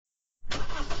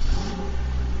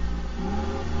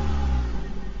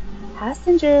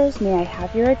Passengers, may I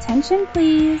have your attention,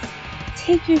 please?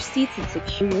 Take your seats and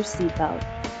secure your seatbelt.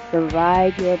 The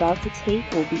ride you're about to take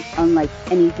will be unlike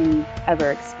anything you've ever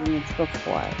experienced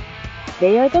before.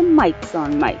 They are the mics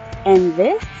on mics, and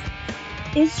this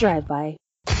is Drive-By.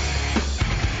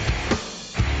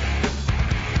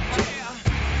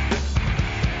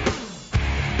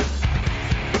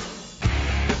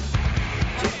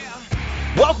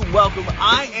 Welcome.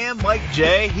 I am Mike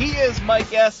J. He is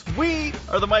Mike S. We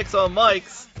are the Mics on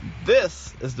Mics.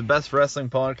 This is the best wrestling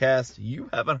podcast you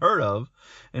haven't heard of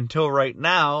until right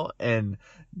now. And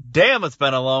damn, it's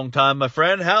been a long time, my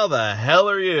friend. How the hell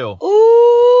are you?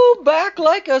 Ooh, back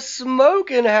like a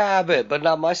smoking habit, but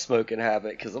not my smoking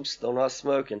habit, because I'm still not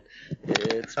smoking.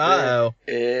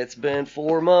 It's been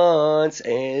 4 months,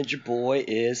 and your boy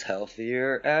is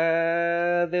healthier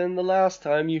than the last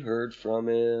time you heard from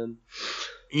him.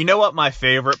 You know what my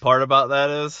favorite part about that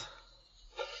is?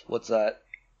 What's that?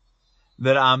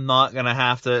 That I'm not going to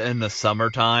have to, in the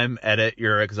summertime, edit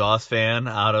your exhaust fan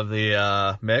out of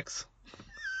the mix.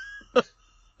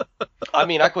 I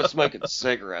mean, I quit smoking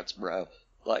cigarettes, bro.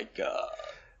 Like,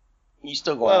 you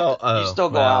still go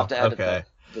have to edit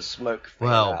the smoke fan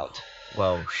out.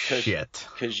 Well, shit.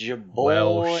 Because your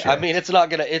boy... I mean, it's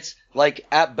like,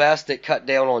 at best, it cut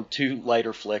down on 2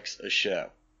 lighter flicks a show.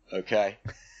 Okay?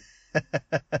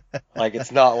 Like,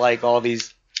 it's not like all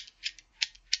these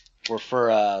were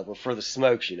for the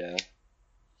smokes, you know.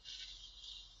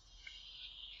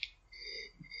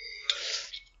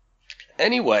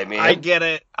 Anyway, man. I get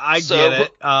it.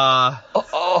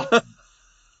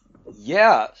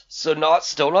 Yeah. So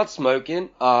still not smoking.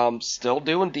 Still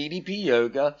doing DDP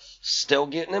yoga. Still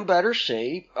getting in better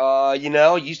shape. I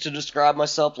used to describe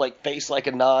myself like face like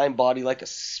a 9, body like a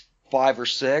 5 or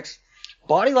 6.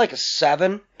 Body like a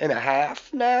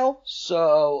 7.5 now.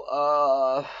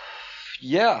 So,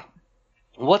 yeah.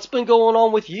 What's been going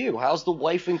on with you? How's the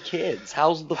wife and kids?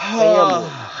 How's the family?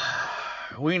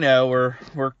 We know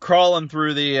we're crawling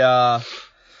through the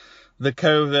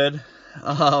COVID,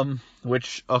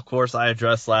 which of course I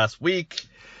addressed last week,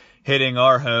 hitting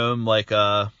our home like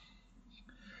a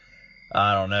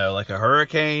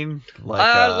hurricane,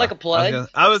 like a plague.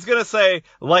 I was gonna say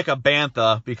like a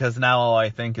bantha, because now all I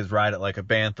think is ride it like a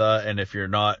bantha, and if you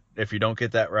don't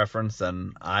get that reference,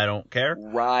 then I don't care.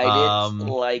 Ride it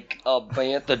like a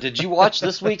bantha. Did you watch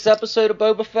this week's episode of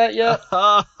Boba Fett yet?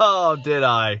 Oh, did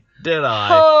I?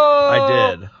 Oh,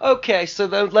 I did. Okay, so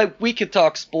then we could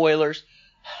talk spoilers.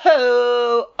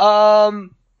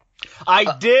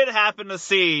 I did happen to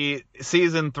see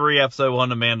season 3, episode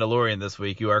 1 of Mandalorian this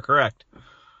week. You are correct.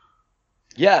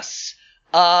 Yes.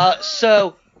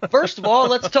 So first of all,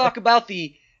 let's talk about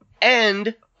the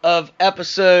end of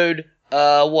episode.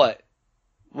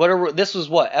 This was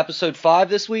episode 5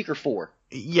 this week or 4?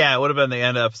 Yeah, it would have been the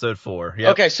end of episode 4.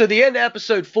 Yep. Okay, so the end of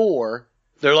episode 4,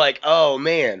 they're like, "Oh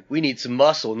man, we need some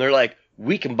muscle," and they're like,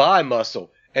 "We can buy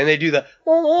muscle." And they do the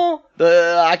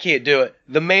I can't do it.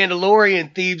 The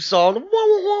Mandalorian theme song,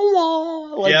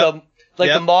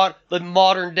 the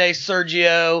modern day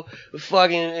Sergio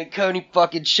fucking Coney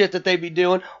fucking shit that they be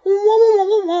doing.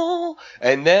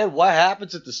 And then what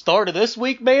happens at the start of this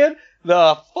week, man?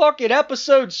 The fucking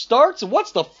episode starts, and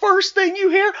what's the first thing you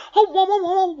hear?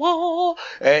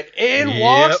 And in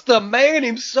walks the man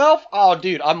himself. Oh,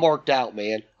 dude, I marked out,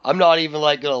 man. I'm not even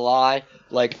gonna lie.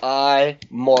 I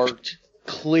marked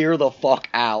clear the fuck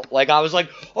out. I was like,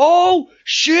 oh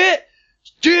shit,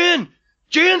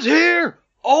 Jin's here.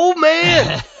 Oh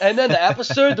man. And then the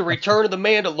episode, The Return of the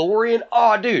Mandalorian.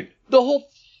 Oh, dude, the whole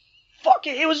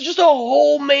it was just a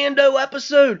whole Mando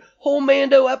episode.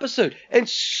 And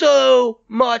so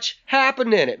much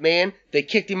happened in it, man. They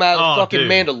kicked him out of the fucking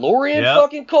Mandalorian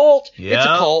fucking cult. Yep. It's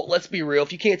a cult. Let's be real.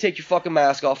 If you can't take your fucking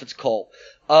mask off, it's a cult.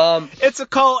 It's a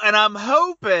cult, and I'm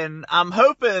hoping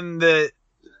that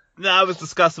I was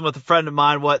discussing with a friend of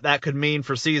mine what that could mean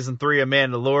for season 3 of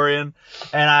Mandalorian,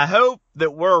 and I hope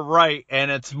that we're right,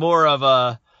 and it's more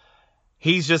of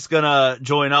he's just gonna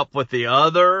join up with the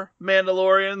other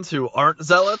Mandalorians who aren't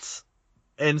zealots,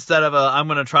 instead of I'm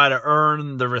gonna try to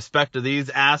earn the respect of these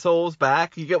assholes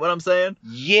back. You get what I'm saying?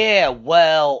 Yeah,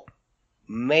 well,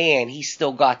 man, he's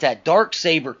still got that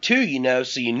Darksaber too,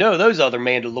 so those other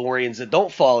Mandalorians that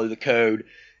don't follow the code,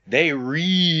 they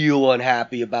real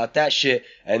unhappy about that shit.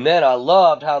 And then I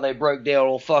loved how they broke down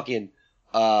old fucking,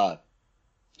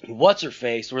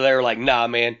 what's-her-face, where they were like, nah,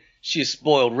 man, she's a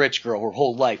spoiled rich girl her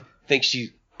whole life. Thinks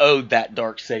she owed that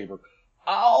Darksaber.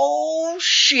 Oh,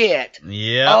 shit.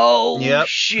 Yep.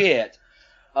 Shit.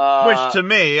 Which, to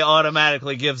me,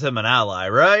 automatically gives him an ally,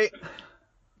 right?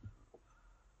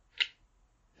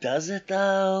 Does it,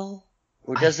 though?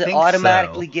 Or does I it think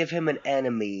automatically so. give him an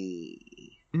enemy?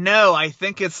 No, I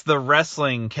think it's the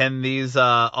wrestling. Can these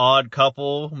odd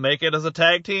couple make it as a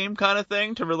tag team kind of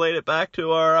thing to relate it back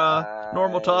to our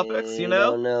normal topics, you I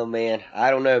know? don't know, man. I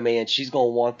don't know, man. She's gonna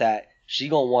want that. She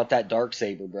gonna want that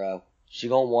Darksaber, bro. She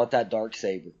gonna want that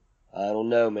Darksaber. I don't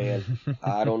know, man.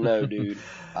 I don't know, dude.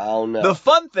 I don't know. The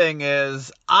fun thing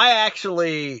is, I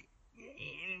actually,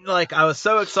 like, I was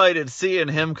so excited seeing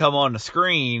him come on the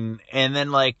screen, and then,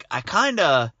 like, I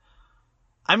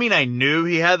knew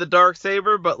he had the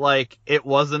Darksaber, but, like, it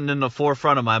wasn't in the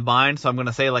forefront of my mind, so I'm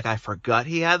gonna say, like, I forgot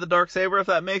he had the Darksaber, if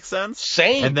that makes sense.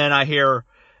 Same. And then I hear,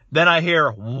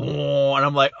 whoa, and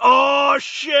I'm like, oh,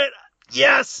 shit,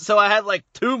 yes! So I had, like,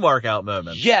 2 mark-out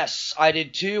moments. Yes, I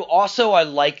did too. Also, I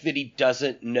like that he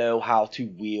doesn't know how to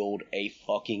wield a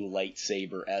fucking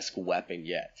lightsaber-esque weapon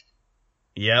yet.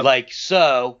 Yep.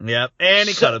 Yep. And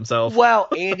he cut himself. Well,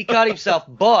 and he cut himself,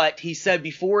 but he said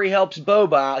before he helps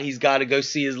Boba out, he's got to go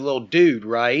see his little dude,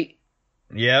 right?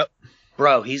 Yep.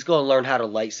 Bro, he's going to learn how to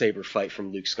lightsaber fight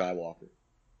from Luke Skywalker.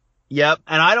 Yep.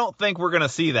 And I don't think we're going to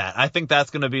see that. I think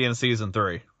that's going to be in season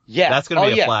 3. Yeah. That's going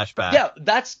to be a flashback. Yeah,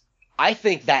 I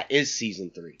think that is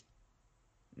season 3.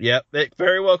 Yep. It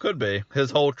very well could be.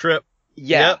 His whole trip.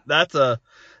 Yeah. Yep. That's a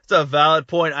valid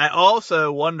point. I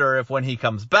also wonder if when he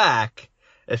comes back,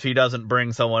 if he doesn't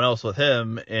bring someone else with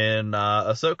him in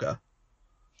Ahsoka.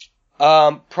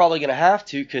 Probably gonna have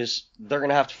to, because they're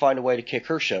gonna have to find a way to kick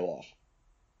her show off.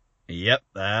 Yep,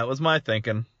 that was my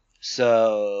thinking.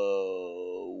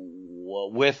 So,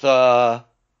 with Force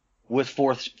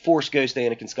Ghost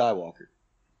Anakin Skywalker.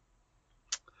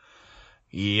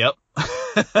 Yep.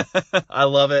 I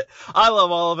love it. I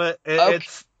love all of it. Okay.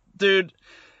 It's, dude,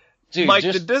 Mike,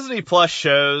 the Disney Plus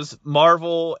shows,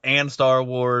 Marvel and Star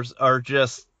Wars, are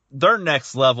just, they're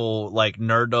next level, like,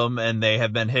 nerddom, and they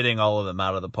have been hitting all of them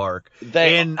out of the park.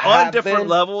 On different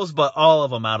levels, but all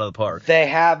of them out of the park. They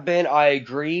have been, I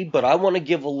agree, but I want to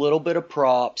give a little bit of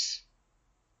props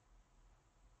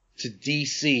to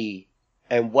DC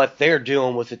and what they're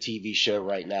doing with the TV show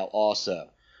right now also.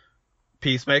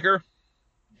 Peacemaker?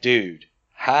 Dude,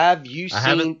 have you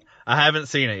seen... I haven't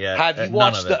seen it yet. Have you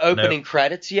watched the opening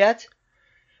credits yet?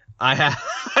 I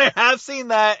have seen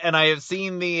that, and I have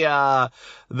seen the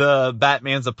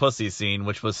Batman's a Pussy scene,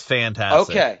 which was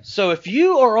fantastic. Okay, so if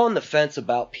you are on the fence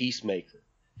about Peacemaker,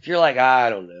 if you're like, I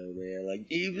don't know, man, like,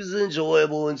 he was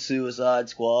enjoyable in Suicide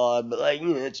Squad, but, like,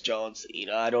 it's John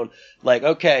Cena,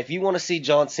 okay, if you want to see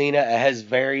John Cena at his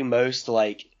very most,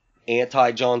 like,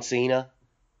 anti-John Cena,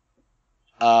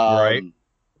 right.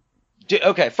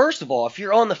 Okay, first of all, if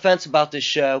you're on the fence about this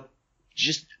show,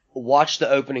 just watch the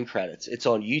opening credits. It's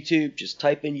on YouTube. Just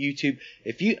type in YouTube.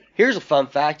 Here's a fun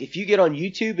fact. If you get on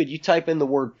YouTube and you type in the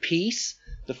word peace,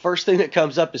 the first thing that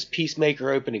comes up is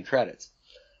Peacemaker opening credits.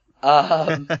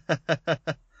 Watch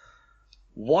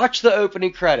the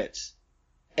opening credits.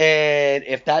 And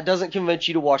if that doesn't convince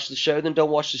you to watch the show, then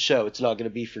don't watch the show. It's not going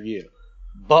to be for you.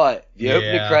 But the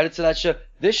opening credits of that show,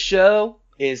 this show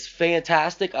is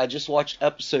fantastic. I just watched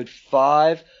episode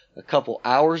 5 a couple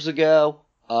hours ago.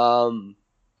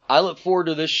 I look forward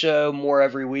to this show more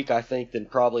every week, I think, than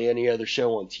probably any other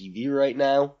show on TV right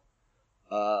now.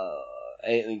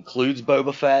 It includes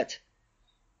Boba Fett.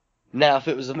 Now, if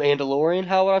it was a Mandalorian,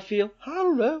 how would I feel? I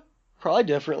don't know. Probably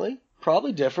differently.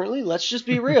 Let's just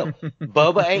be real.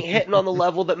 Boba ain't hitting on the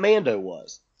level that Mando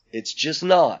was. It's just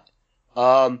not.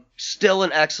 Still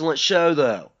an excellent show,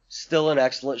 though.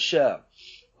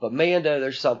 But Mando,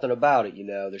 there's something about it,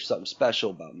 There's something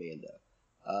special about Mando.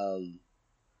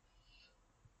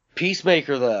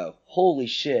 Peacemaker, though. Holy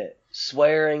shit.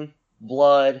 Swearing,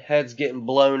 blood, heads getting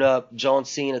blown up, John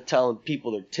Cena telling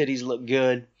people their titties look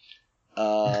good.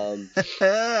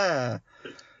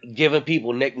 Giving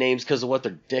people nicknames because of what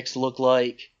their dicks look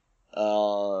like.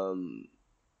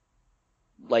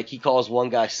 Like he calls one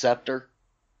guy Scepter.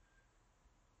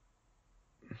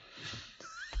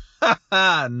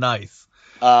 Nice.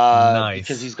 Nice.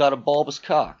 Because he's got a bulbous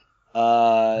cock.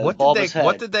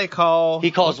 What did they call? He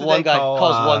calls one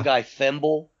guy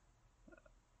Thimble.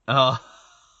 Oh,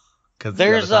 because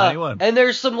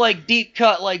there's some like deep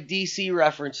cut like DC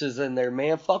references in there,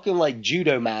 man. Fucking like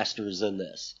Judo Masters in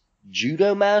this.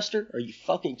 Judo Master? Are you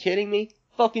fucking kidding me?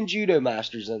 Fucking Judo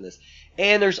Masters in this.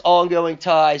 And there's ongoing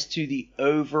ties to the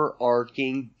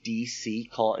overarching DC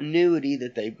continuity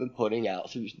that they've been putting out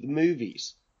through the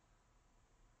movies.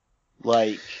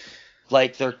 Like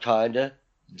they're kinda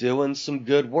doing some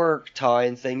good work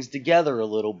tying things together a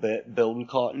little bit, building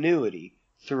continuity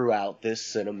throughout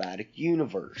this cinematic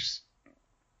universe.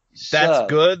 That's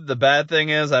good. The bad thing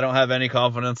is I don't have any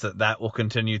confidence that will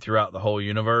continue throughout the whole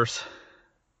universe.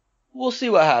 we'll see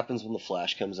what happens when The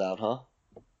Flash comes out, huh?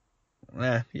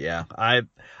 Yeah.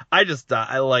 I just don't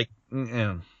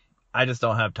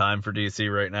have time for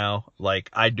DC right now. Like,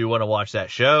 I do want to watch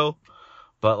that show,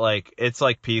 but like, it's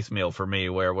like piecemeal for me,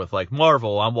 where with like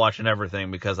Marvel, I'm watching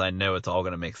everything because I know it's all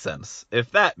going to make sense.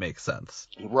 If that makes sense.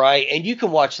 Right, and you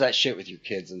can watch that shit with your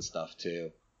kids and stuff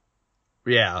too.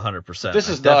 Yeah, 100%. This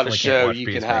is not a show you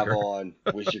can have on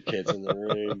with your kids in the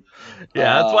room.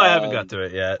 Yeah, that's why I haven't got to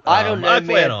it yet. I don't know, I man.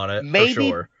 plan on it, Maybe for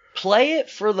sure. play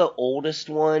it for the oldest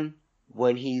one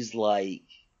when he's like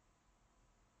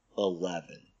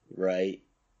 11, right?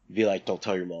 Be like, don't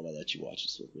tell your mom I let you watch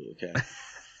this with me, okay?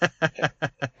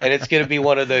 And it's going to be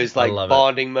one of those like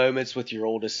bonding moments with your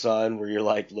oldest son where you're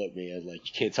like, look, man, like,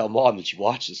 you can't tell mom that you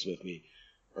watch this with me.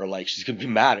 Or like, she's going to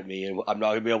be mad at me and I'm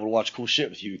not going to be able to watch cool shit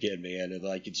with you again, man. And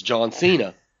like, it's John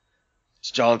Cena. It's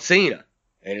John Cena.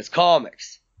 And it's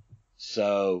comics.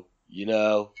 So, you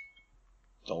know,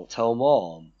 don't tell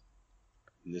mom.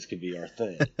 And this could be our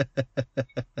thing.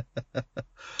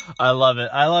 I love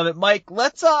it. Mike,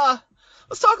 let's talk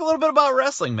a little bit about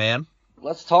wrestling, man.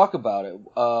 Let's talk about it.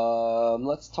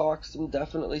 Let's talk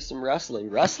definitely some wrestling.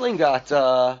 Wrestling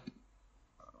got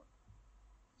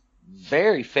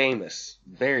very famous,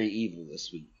 very evil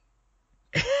this week.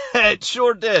 It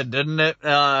sure did, didn't it?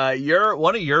 You're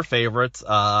one of your favorites.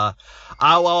 While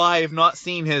I have not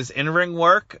seen his in-ring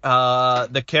work,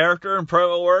 the character and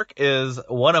promo work is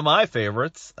one of my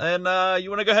favorites. And you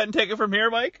want to go ahead and take it from here,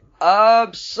 Mike?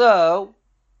 So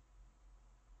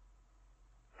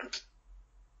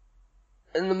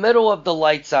in the middle of the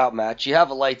lights out match, you have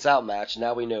a lights out match.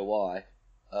 Now we know why.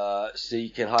 So you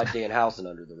can hide Danhausen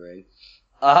under the ring.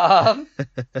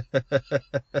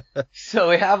 So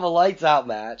we have a lights out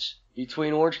match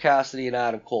between Orange Cassidy and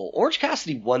Adam Cole. Orange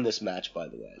Cassidy won this match, by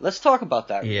the way. Let's talk about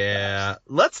that. Yeah,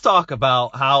 let's talk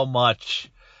about how much,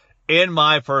 in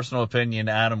my personal opinion,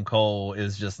 Adam Cole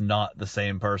is just not the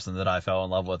same person that I fell in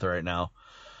love with right now.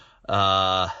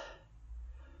 I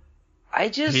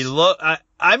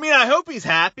mean, I hope he's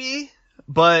happy,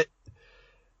 but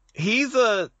he's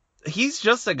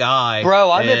just a guy.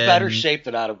 Bro, I'm in better shape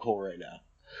than Adam Cole right now.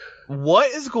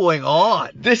 What is going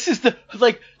on? This is the,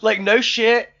 like no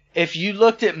shit. If you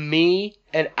looked at me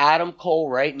and Adam Cole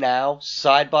right now,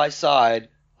 side by side,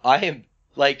 I am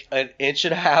like an inch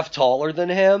and a half taller than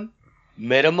him,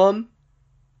 minimum.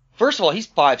 First of all, he's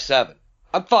 5'7".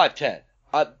 I'm 5'10".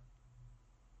 I'm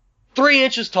 3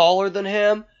 inches taller than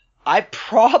him. I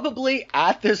probably,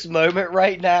 at this moment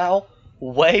right now,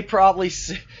 weigh probably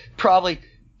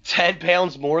 10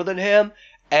 pounds more than him,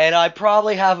 and I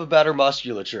probably have a better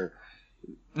musculature.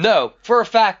 No, for a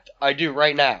fact, I do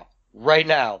right now. Right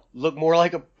now. Look more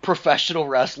like a professional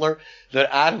wrestler than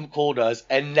Adam Cole does,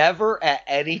 and never at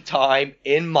any time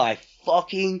in my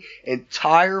fucking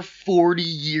entire 40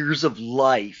 years of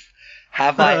life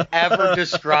have I ever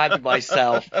described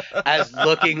myself as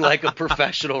looking like a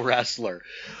professional wrestler.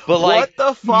 But like, what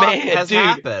the fuck man, has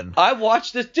happened? I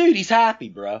watched this dude. He's happy,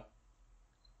 bro.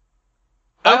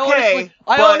 Okay,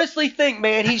 I honestly think,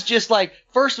 man, he's just like,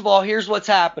 first of all, here's what's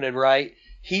happening, right?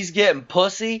 He's getting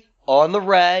pussy on the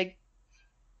reg,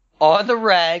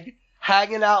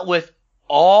 hanging out with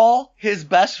all his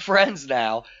best friends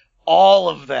now, all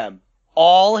of them.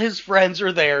 All his friends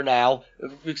are there now,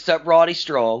 except Roddy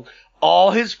Strong.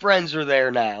 All his friends are there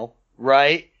now,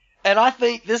 right? And I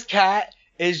think this cat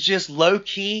is just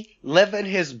low-key living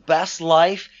his best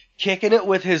life, kicking it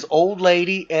with his old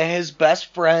lady and his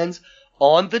best friends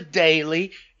on the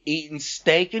daily, eating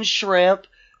steak and shrimp,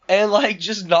 and like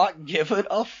just not giving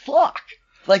a fuck.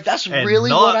 Like that's and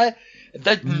really not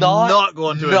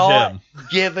going to a gym.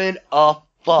 Giving a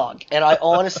fuck. And I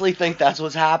honestly think that's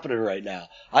what's happening right now.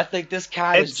 I think this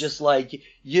cat is just like,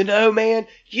 you know, man,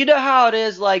 you know how it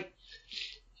is, like,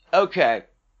 okay,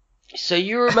 so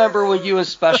you remember when you and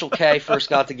Special K first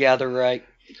got together, right?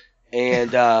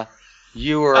 And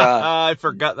you were I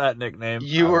forgot that nickname.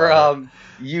 You were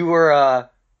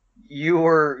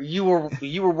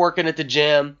working at the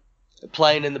gym,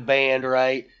 playing in the band,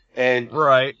 right? And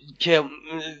right. Kim,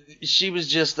 she was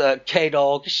just a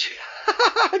K-Dog.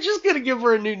 I'm just gonna give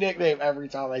her a new nickname every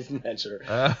time I mention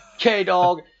her.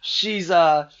 K-Dog. She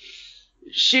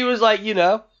was like, you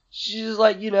know, you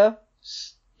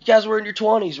guys were in your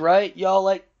 20s, right? Y'all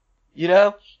like, you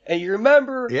know? And you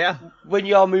remember when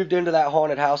y'all moved into that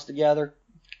haunted house together?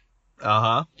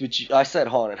 Uh-huh. I said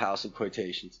haunted house in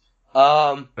quotations.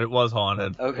 It was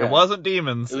haunted. Okay. It wasn't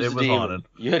demons. It was haunted.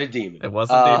 You had a demon. It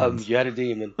wasn't demons. You had a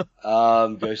demon.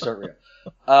 Go start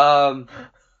real.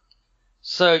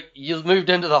 So you moved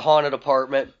into the haunted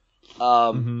apartment.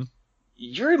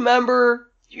 You remember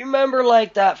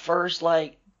like that first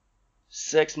like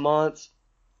 6 months.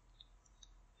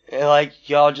 And, like,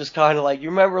 y'all just kind of, like, you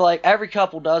remember, like, every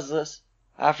couple does this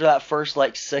after that first,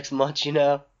 like, 6 months, you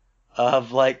know,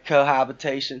 of, like,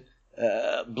 cohabitation,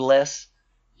 bliss.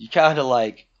 You kind of,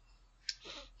 like,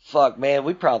 fuck, man,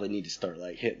 we probably need to start,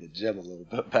 like, hitting the gym a little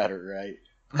bit better, right?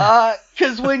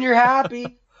 'Cause when you're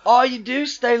happy, all you do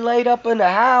is stay laid up in the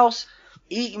house,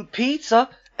 eating pizza,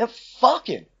 and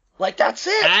fucking. Like, that's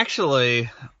it. Actually,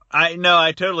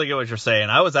 I totally get what you're saying.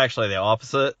 I was actually the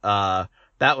opposite.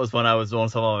 That was when I was doing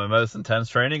some of my most intense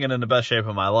training and in the best shape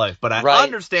of my life. But I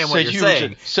understand what you're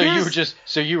saying. So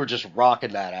you were just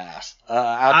rocking that ass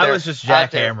out I there. was just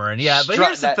jackhammering. Yeah, but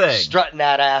here's the thing. Strutting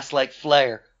that ass like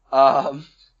Flair. I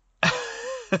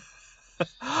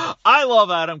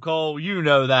love Adam Cole. You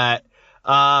know that.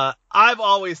 I've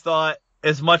always thought,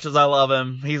 as much as I love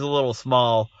him, he's a little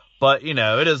small. But, you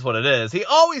know, it is what it is. He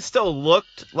always still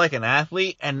looked like an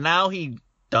athlete, and now he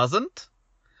doesn't.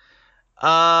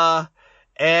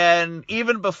 And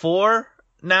even before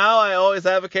now, I always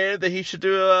advocated that he should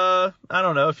do, a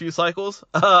few cycles.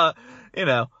 You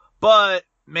know, but,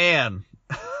 man,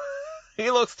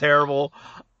 he looks terrible.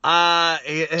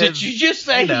 Did you just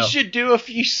say he should do a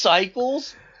few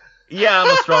cycles? Yeah, I'm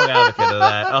a strong advocate of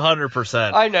that,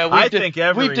 100%. I know.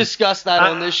 We've discussed that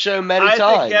on this show many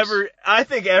times. I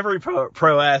think every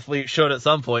pro athlete should at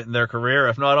some point in their career,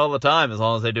 if not all the time, as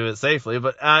long as they do it safely.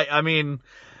 But I mean,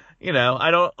 you know,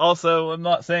 I'm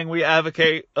not saying we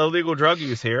advocate illegal drug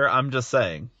use here. I'm just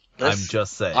saying.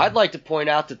 I'd like to point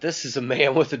out that this is a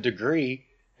man with a degree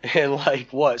in, like,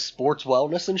 sports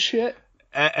wellness and shit?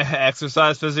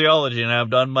 Exercise physiology, and I've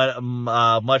done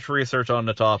much research on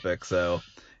the topic, so...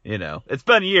 You know, it's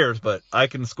been years, but I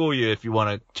can school you if you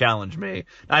want to challenge me.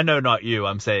 I know not you,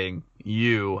 I'm saying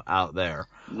you out there.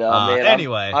 No, man.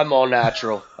 Anyway. I'm all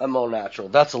natural.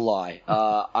 That's a lie.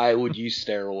 I would use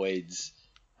steroids.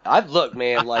 Look,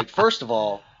 man, like, first of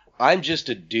all, I'm just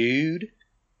a dude,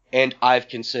 and I've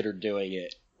considered doing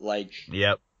it, like,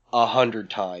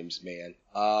 100 times, man.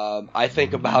 I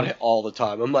think about it all the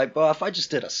time. I'm like, well, if I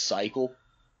just did a cycle,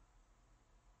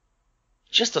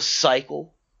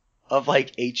 of,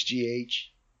 like,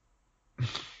 HGH.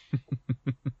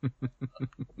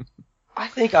 I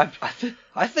think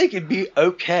it'd be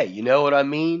okay. You know what I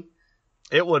mean?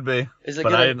 It would be.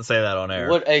 But I didn't say that on air.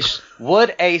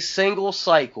 Would a single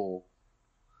cycle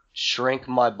shrink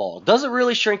my balls? Does it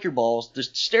really shrink your balls? Does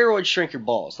steroids shrink your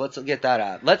balls? Let's get that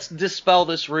out. Let's dispel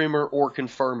this rumor or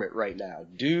confirm it right now.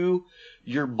 Do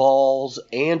your balls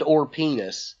and or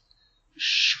penis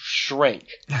shrink?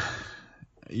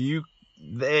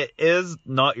 It is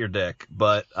not your dick,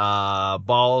 but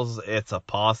balls, it's a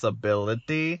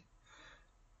possibility.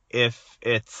 If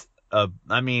it's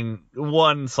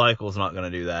one cycle is not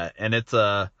going to do that, and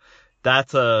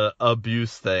that's a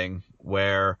abuse thing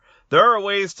where there are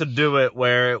ways to do it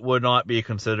where it would not be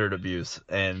considered abuse,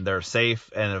 and they're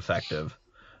safe and effective.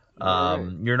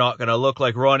 You're not going to look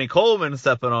like Ronnie Coleman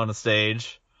stepping on a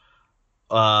stage.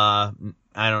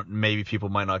 Maybe people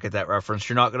might not get that reference.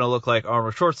 You're not going to look like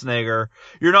Arnold Schwarzenegger.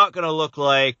 You're not going to look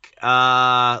like,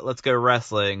 let's go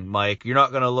wrestling, Mike. You're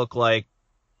not going to look like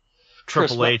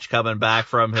Triple H coming back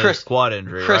from his quad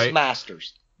injury, right? Chris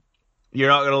Masters. You're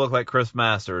not going to look like Chris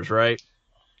Masters, right?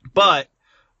 But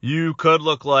you could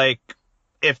look like,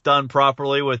 if done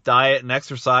properly with diet and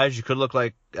exercise, you could look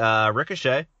like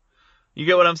Ricochet. You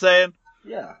get what I'm saying?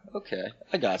 Yeah, okay.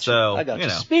 I got you. So, I got you.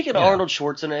 Speaking of Arnold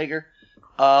Schwarzenegger,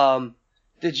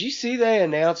 did you see they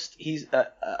announced he's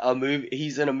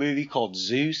he's in a movie called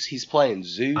Zeus? He's playing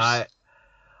Zeus.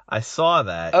 I saw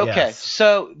that. Okay, yes.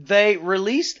 So they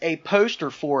released a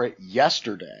poster for it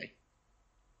yesterday.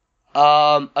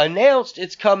 Announced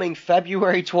it's coming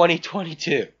February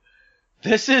 2022.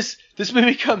 This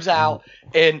movie comes out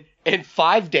in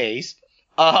 5 days.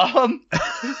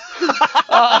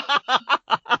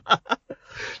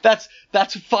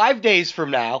 That's 5 days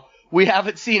from now. We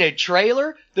haven't seen a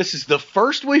trailer. This is the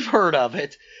first we've heard of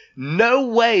it. No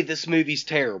way this movie's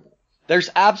terrible. There's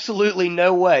absolutely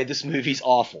no way this movie's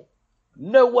awful.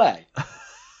 No way.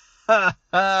 Okay,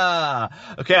 I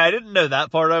didn't know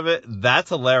that part of it. That's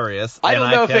hilarious. I don't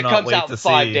know if it comes out in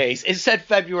 5 days. It said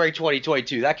February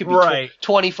 2022. That could be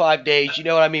 25 days. You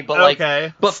know what I mean? But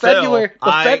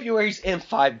February's in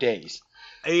 5 days.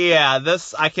 Yeah,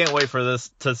 I can't wait for this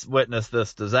to witness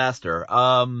this disaster.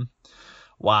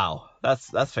 Wow,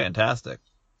 that's fantastic.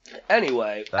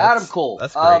 Anyway, Adam Cole.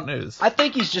 That's great news. I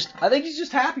think he's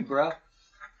just happy, bro.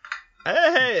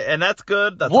 Hey, and that's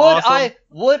good. That's awesome.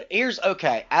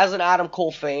 As an Adam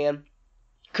Cole fan,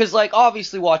 because, like,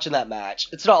 obviously watching that match,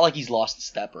 it's not like he's lost a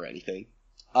step or anything.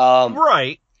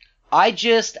 Right. I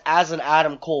just, as an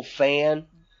Adam Cole fan,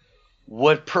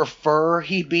 would prefer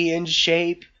he be in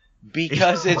shape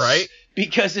because it's Right?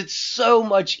 because it's so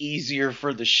much easier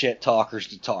for the shit talkers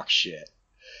to talk shit.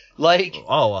 Like,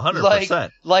 Oh,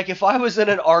 100%. like if I was in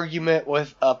an argument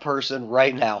with a person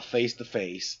right now, face to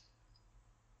face,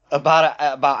 about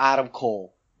Adam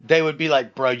Cole, they would be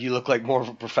like, "Bro, you look like more of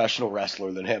a professional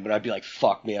wrestler than him," and I'd be like,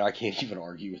 "Fuck, man, I can't even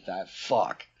argue with that.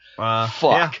 Fuck, Yeah.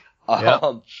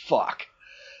 fuck."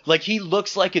 Like, he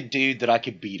looks like a dude that I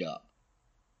could beat up.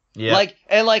 Yeah. Like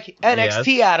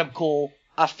NXT Adam Cole,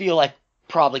 I feel like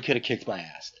probably could have kicked my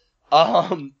ass.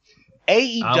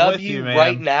 AEW man.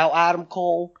 right now, Adam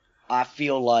Cole, I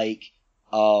feel like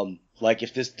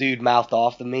if this dude mouthed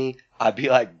off to me, I'd be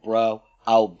like, "Bro,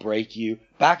 I'll break you."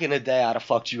 Back in the day, I'd have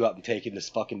fucked you up and taken this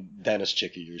fucking dentist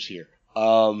chick of yours here.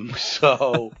 Like,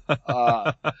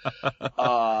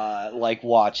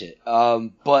 watch it.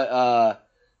 But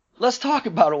let's talk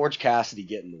about Orange Cassidy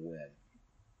getting the win.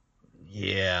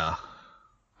 Yeah.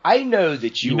 I know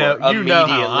that you are immediately. You know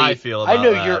how I feel about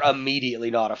that. You're immediately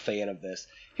not a fan of this.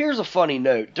 Here's a funny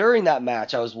note. During that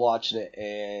match, I was watching it,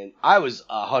 and I was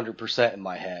 100% in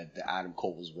my head that Adam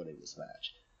Cole was winning this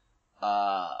match.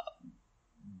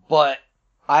 But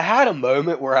I had a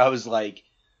moment where I was like,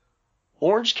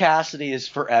 Orange Cassidy is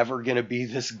forever going to be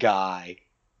this guy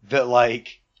that,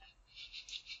 like,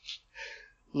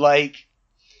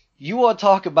 you want to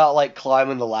talk about, like,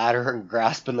 climbing the ladder and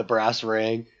grasping the brass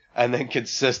ring and then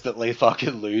consistently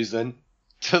fucking losing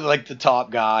to, like, the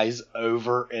top guys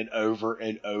over and over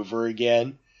and over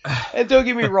again. And don't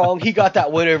get me wrong, he got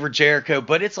that win over Jericho,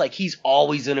 but it's like he's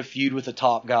always in a feud with the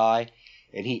top guy,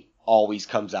 and he always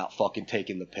comes out fucking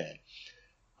taking the pin.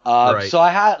 Right. So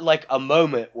I had, like, a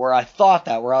moment where I thought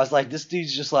that, where I was like, this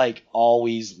dude's just, like,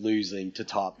 always losing to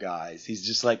top guys. He's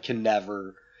just, like, can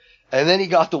never. And then he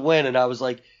got the win, and I was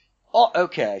like, oh,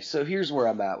 okay, so here's where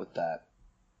I'm at with that.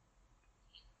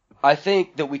 I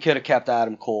think that we could have kept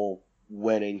Adam Cole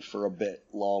winning for a bit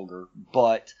longer,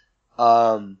 but,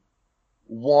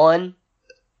 one,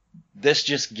 this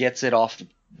just gets it off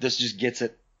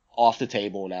the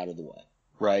table and out of the way,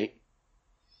 right?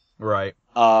 Right.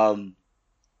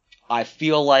 I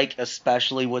feel like,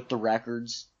 especially with the record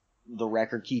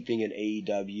keeping in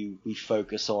AEW, we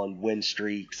focus on win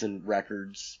streaks and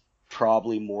records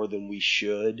probably more than we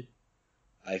should.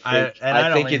 I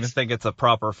don't even think it's a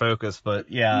proper focus, but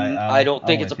yeah. I don't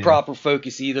think it's a proper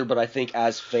focus either, but I think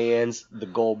as fans, the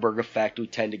Goldberg effect, we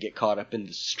tend to get caught up in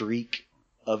the streak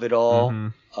of it all.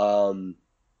 Mm-hmm.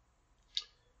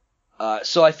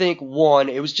 So I think, one,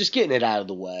 it was just getting it out of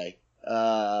the way.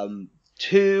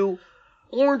 Two,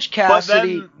 Orange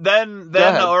Cassidy. But then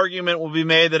the argument will be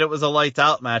made that it was a lights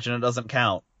out match and it doesn't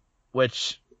count,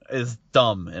 which is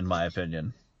dumb in my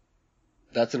opinion.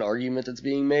 That's an argument that's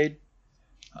being made?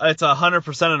 It's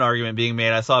 100% an argument being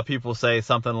made. I saw people say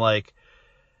something like,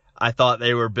 I thought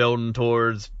they were building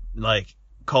towards, like,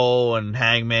 Cole and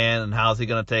Hangman and how's he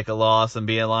going to take a loss and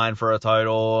be in line for a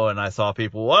title. And I saw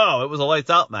people, wow, it was a lights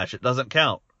out match. It doesn't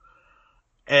count.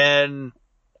 And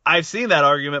I've seen that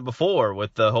argument before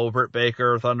with the whole Britt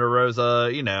Baker, Thunder Rosa,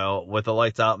 with the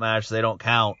lights out match, they don't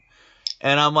count.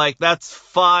 And I'm like, that's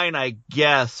fine, I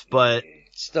guess, but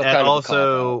still kind of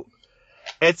also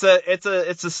it's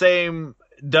the same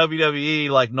WWE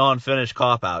like non-finish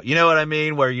cop out. You know what I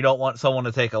mean? Where you don't want someone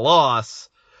to take a loss,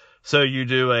 so you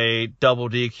do a double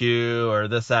DQ or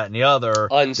this, that, and the other.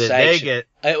 Unsanctioned.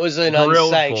 It was an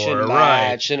unsanctioned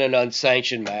match, and an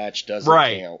unsanctioned match doesn't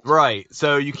count. Right.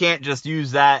 So you can't just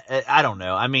use that. I don't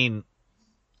know. I mean,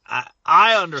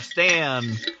 I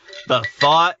understand the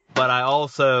thought, but I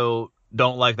also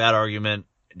don't like that argument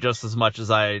just as much as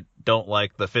I don't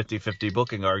like the 50-50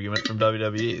 booking argument from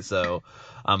WWE. So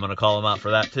I'm going to call them out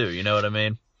for that too. You know what I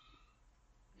mean?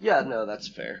 Yeah, no, that's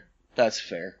fair. That's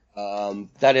fair.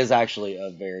 That is actually a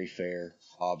very fair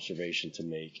observation to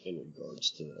make in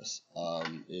regards to this.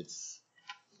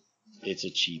 It's a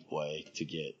cheap way to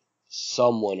get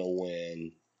someone a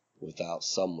win without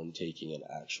someone taking an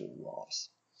actual loss.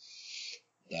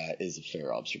 That is a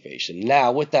fair observation.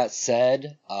 Now, with that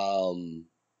said,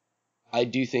 I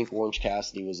do think Orange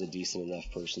Cassidy was a decent enough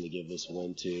person to give this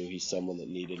win to. He's someone that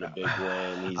needed a big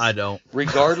win. I don't.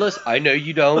 Regardless, I know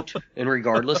you don't, and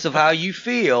regardless of how you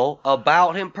feel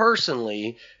about him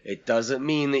personally, it doesn't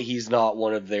mean that he's not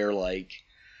one of their, like,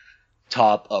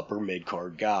 top upper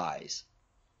mid-card guys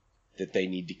that they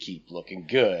need to keep looking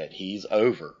good. He's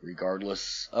over,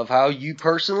 regardless of how you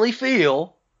personally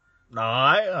feel. No,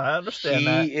 I understand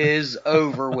that. He is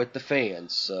over with the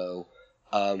fans, so...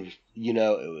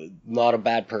 not a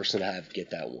bad person to have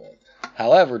get that win.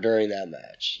 However, during that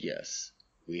match, yes,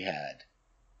 we had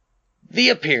the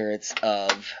appearance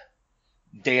of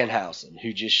Danhausen,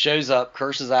 who just shows up,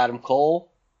 curses Adam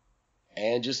Cole,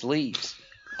 and just leaves.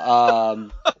 Now,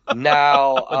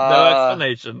 no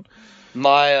explanation.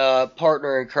 My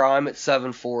partner in crime at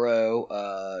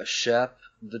 740, Shep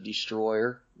the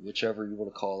Destroyer, whichever you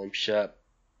want to call him, Shep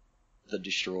the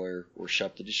Destroyer or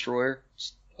Shep the Destroyer,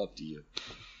 it's up to you.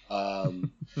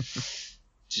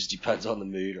 Just depends on the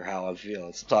mood or how I'm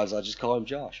feeling. Sometimes I just call him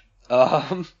Josh.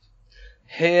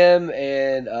 Him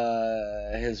and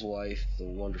his wife, the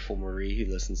wonderful Marie, who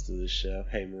listens to this show.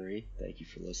 Hey Marie, thank you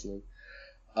for listening.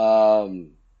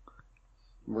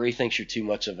 Marie thinks you're too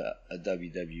much of a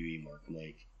WWE mark,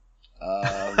 Mike.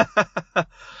 I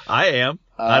am.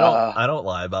 I don't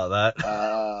lie about that.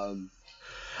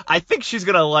 I think she's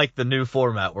gonna like the new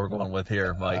format we're going with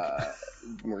here, Mike.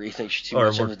 Marie thinks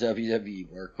you're too much of a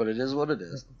WWE mark, but it is what it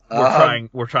is.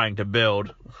 We're trying to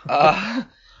build.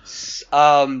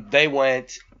 They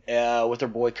went with their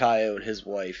boy Kaio and his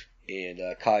wife, and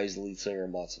Kaio's the lead singer,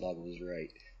 and Matsunaga was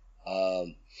right.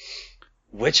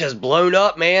 Which has blown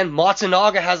up, man.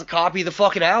 Matsunaga has a copy of the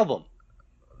fucking album.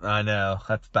 I know.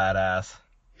 That's badass.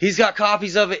 He's got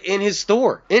copies of it in his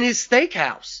store, in his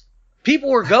steakhouse. People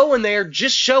were going there,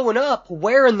 just showing up,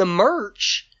 wearing the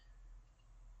merch.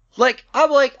 Like,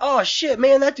 I'm like, oh shit,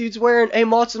 man, that dude's wearing a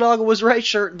Matsunaga Was Right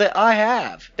shirt that I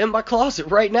have in my closet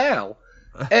right now.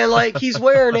 And like, he's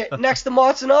wearing it next to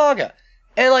Matsunaga.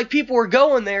 And like, people were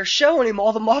going there, showing him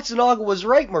all the Matsunaga Was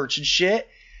Right merch and shit.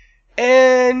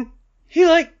 And he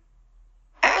like,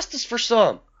 asked us for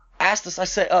some. Asked us, I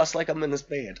say us like I'm in this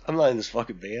band. I'm not in this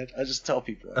fucking band. I just tell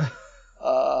people.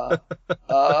 I'm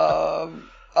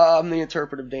the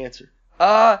interpretive dancer.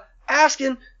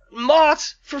 Asking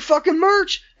Mott's for fucking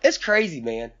merch. It's crazy,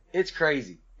 man. It's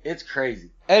crazy. It's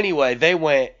crazy. Anyway, they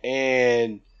went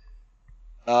and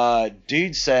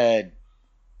dude said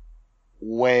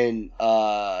when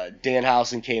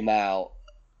Danhausen came out,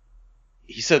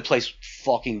 he said the place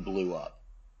fucking blew up.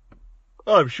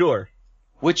 Oh, I'm sure.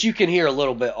 Which you can hear a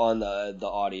little bit on the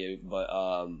audio,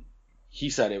 but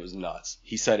he said it was nuts.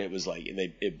 He said it was like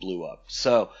it blew up.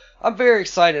 So I'm very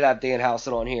excited to have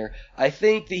Danhausen on here. I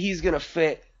think that he's gonna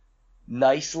fit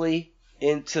nicely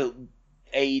into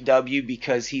AEW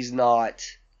because he's not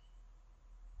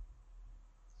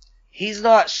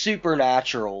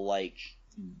supernatural like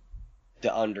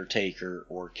The Undertaker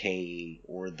or Kane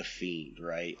or The Fiend,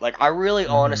 right? Like I really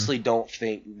honestly don't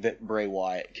think that Bray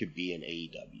Wyatt could be in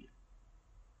AEW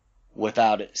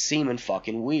without it seeming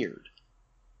fucking weird.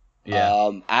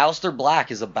 Yeah. Aleister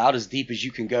Black is about as deep as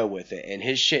you can go with it, and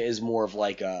his shit is more of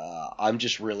like I'm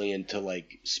just really into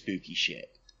like spooky shit.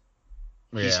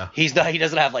 Yeah. He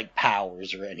doesn't have like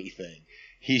powers or anything.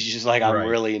 He's just like, I'm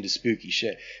really into spooky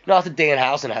shit. Not that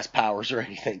Danhausen has powers or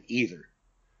anything either.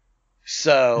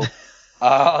 So,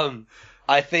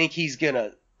 I think he's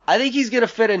gonna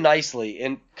fit in nicely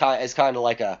and as kind of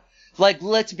like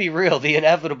let's be real, the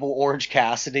inevitable Orange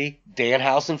Cassidy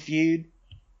Danhausen feud.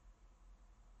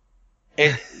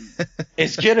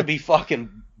 It's gonna be fucking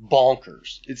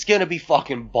bonkers. It's gonna be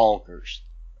fucking bonkers.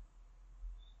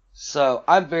 So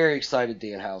I'm very excited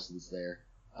Danhausen's there.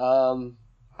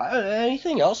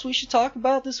 Anything else we should talk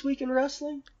about this week in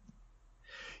wrestling?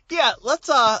 Yeah,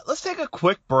 let's take a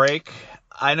quick break.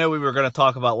 I know we were going to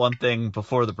talk about one thing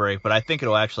before the break, but I think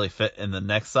it'll actually fit in the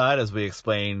next side as we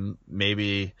explain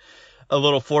maybe a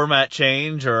little format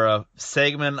change or a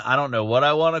segment. I don't know what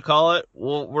I want to call it.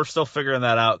 We're still figuring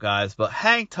that out, guys, but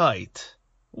hang tight.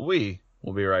 We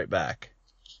will be right back.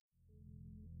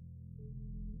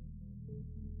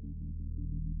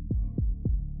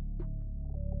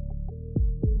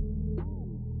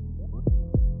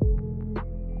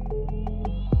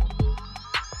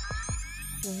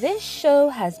 This show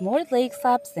has more leg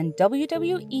slaps than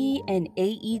WWE and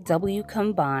AEW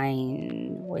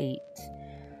combined. Wait,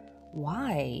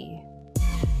 why?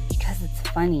 Because it's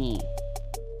funny.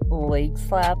 Leg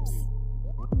slaps?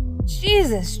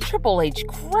 Jesus, Triple H,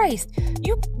 Christ.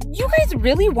 You guys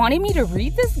really wanted me to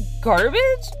read this garbage?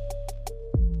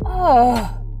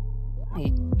 Oh, my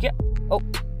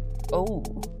God. Oh.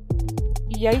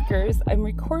 Yikers, I'm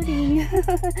recording.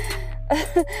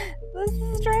 This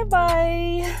is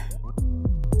drive-by.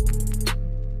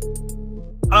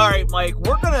 Alright, Mike,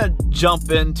 we're gonna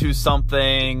jump into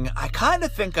something. I kind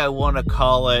of think I want to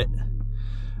call it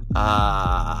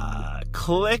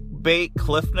clickbait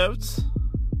cliff notes.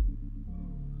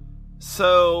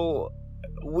 So,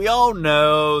 we all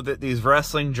know that these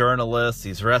wrestling journalists,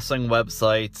 these wrestling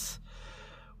websites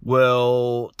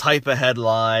will type a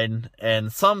headline,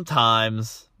 and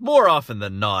sometimes, more often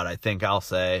than not, I think I'll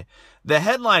say, the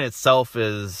headline itself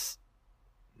is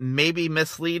maybe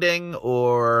misleading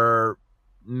or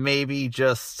maybe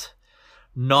just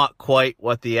not quite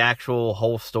what the actual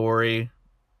whole story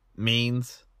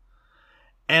means.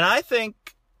 And I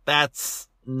think that's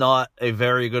not a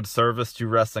very good service to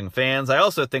wrestling fans. I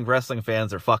also think wrestling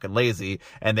fans are fucking lazy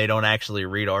and they don't actually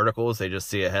read articles. They just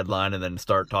see a headline and then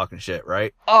start talking shit,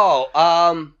 right?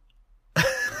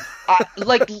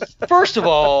 First of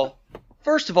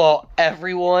all,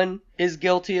 everyone is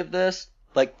guilty of this.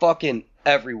 Like, fucking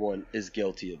everyone is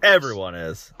guilty of this. Everyone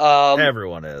is.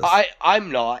 Everyone is.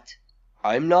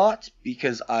 I'm not,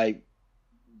 because I,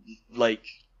 like,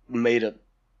 made a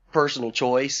personal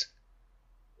choice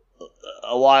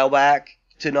a while back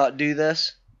to not do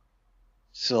this.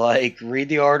 So, like, read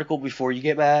the article before you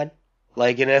get mad.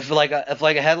 Like, and if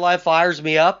a headline fires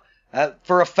me up,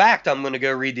 for a fact I'm gonna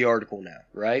go read the article now,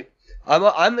 right?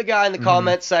 I'm the guy in the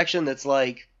comment section that's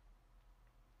like,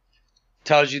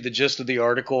 tells you the gist of the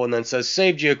article and then says,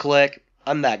 saved you a click.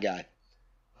 I'm that guy.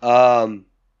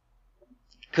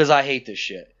 'Cause I hate this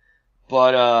shit.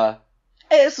 But,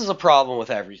 this is a problem with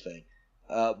everything.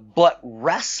 But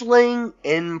wrestling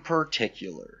in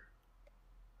particular,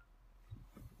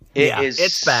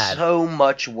 it's bad. So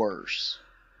much worse.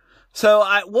 So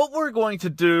what we're going to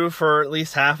do for at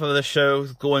least half of the show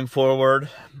going forward,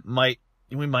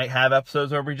 we might have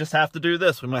episodes where we just have to do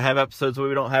this. We might have episodes where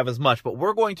we don't have as much, but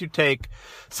we're going to take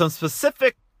some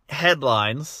specific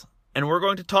headlines and we're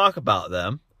going to talk about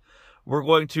them. We're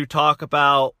going to talk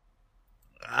about,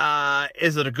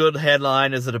 is it a good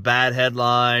headline? Is it a bad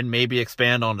headline? Maybe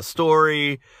expand on the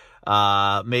story.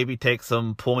 Maybe take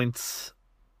some points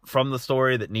from the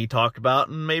story that need talked about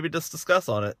and maybe just discuss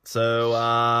on it.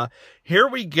 So, here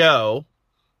we go.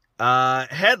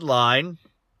 Headline: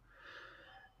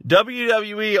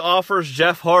 WWE offers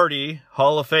Jeff Hardy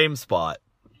Hall of Fame spot.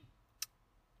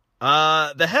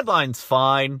 The headline's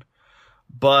fine,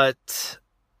 but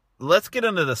let's get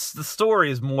into this. The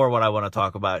story is more what I want to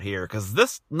talk about here,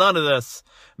 because none of this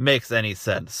makes any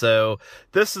sense. So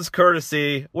this is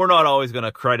courtesy. We're not always going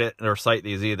to credit or cite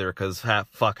these either, because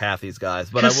fuck half these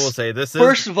guys. But I will say this is...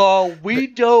 First of all, we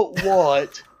don't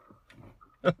want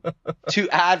to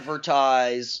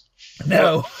advertise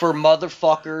for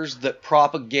motherfuckers that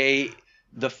propagate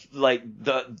that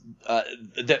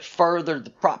further the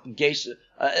propagation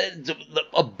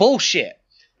of bullshit.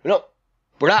 We're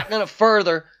not going to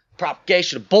further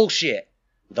propagation of bullshit.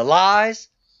 The lies?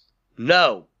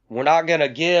 No. We're not gonna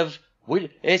give...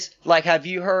 It's like, have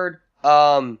you heard...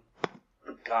 God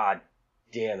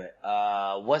damn it.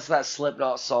 What's that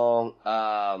Slipknot song?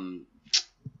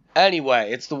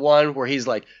 Anyway, it's the one where he's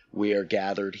like, we are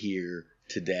gathered here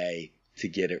today to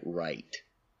get it right.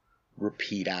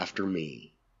 Repeat after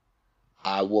me.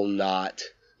 I will not...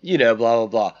 blah, blah,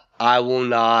 blah. I will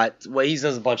not... Well, he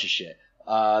says a bunch of shit.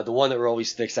 The one that always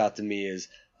sticks out to me is,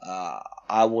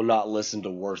 I will not listen to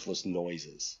worthless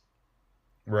noises.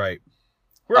 Right.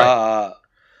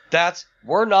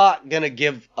 We're not gonna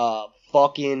give a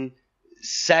fucking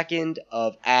second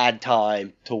of ad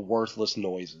time to worthless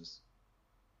noises.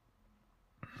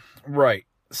 Right.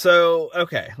 So,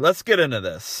 okay, let's get into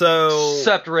this. So,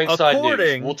 except Ringside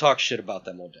News. We'll talk shit about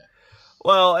them all day.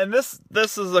 Well, and this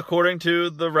is according to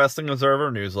the Wrestling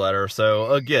Observer newsletter.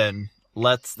 So, again...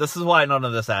 this is why none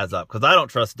of this adds up, because I don't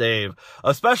trust Dave,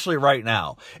 especially right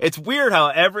now. It's weird how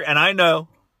and I know,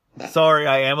 sorry,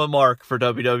 I am a mark for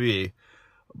WWE,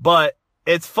 but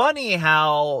it's funny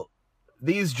how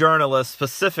these journalists,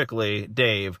 specifically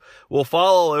Dave, will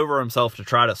fall all over himself to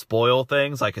try to spoil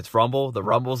things, like it's Rumble, the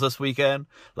Rumble's this weekend.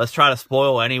 Let's try to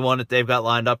spoil anyone that they've got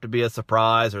lined up to be a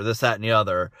surprise, or this, that, and the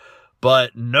other.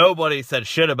 But nobody said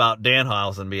shit about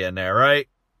Danhausen being there, right?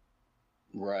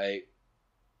 Right.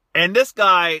 And this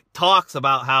guy talks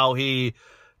about how he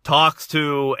talks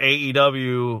to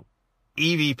AEW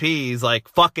EVPs like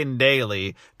fucking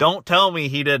daily. Don't tell me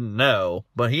he didn't know,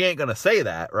 but he ain't gonna say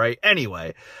that, right?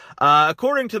 Anyway,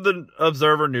 according to the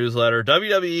Observer newsletter,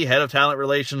 WWE head of talent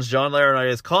relations John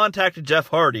Laurinaitis contacted Jeff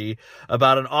Hardy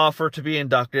about an offer to be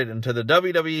inducted into the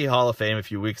WWE Hall of Fame a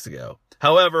few weeks ago.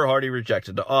 However, Hardy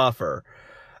rejected the offer.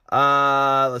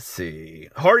 Let's see.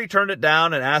 Hardy turned it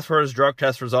down and asked for his drug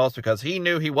test results because he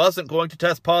knew he wasn't going to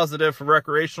test positive for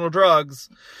recreational drugs.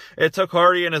 It took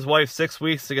Hardy and his wife 6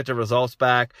 weeks to get the results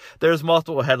back. There's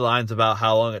multiple headlines about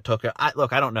how long it took. I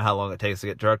don't know how long it takes to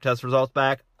get drug test results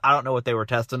back. I don't know what they were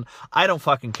testing. I don't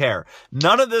fucking care.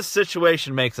 None of this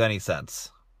situation makes any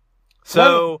sense.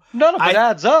 So none of it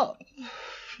adds up.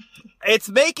 It's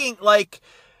making, like...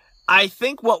 I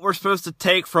think what we're supposed to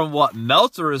take from what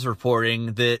Meltzer is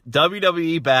reporting, that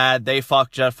WWE bad, they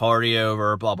fucked Jeff Hardy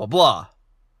over, blah, blah, blah.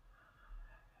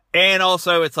 And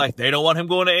also, it's like, they don't want him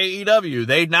going to AEW.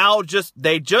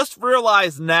 They just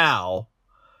realized now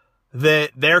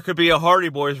that there could be a Hardy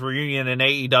Boys reunion in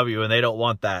AEW and they don't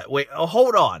want that. Wait,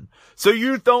 hold on. So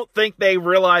you don't think they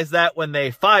realized that when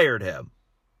they fired him?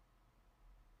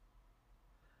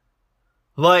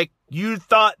 Like, you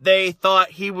thought they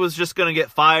thought he was just going to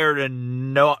get fired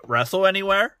and not wrestle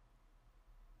anywhere?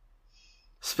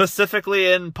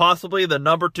 Specifically in possibly the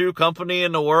number 2 company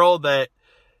in the world that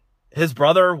his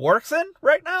brother works in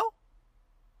right now?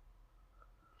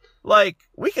 Like,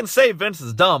 we can say Vince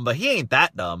is dumb, but he ain't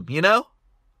that dumb, you know?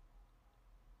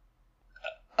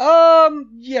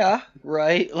 Yeah,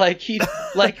 right. Like he,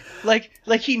 like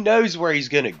he knows where he's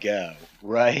gonna go,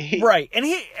 right? Right. And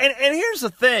here's the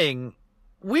thing.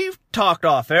 We've talked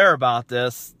off air about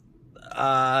this.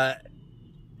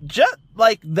 Just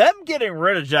like them getting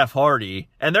rid of Jeff Hardy,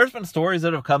 and there's been stories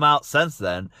that have come out since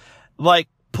then, like,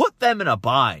 put them in a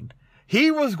bind. He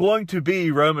was going to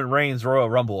be Roman Reigns' Royal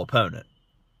Rumble opponent.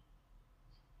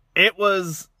 It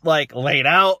was, like, laid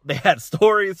out. They had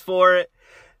stories for it.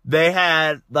 They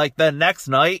had, like, the next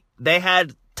night, they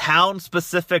had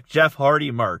town-specific Jeff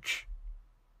Hardy merch.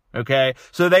 Okay?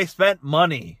 So they spent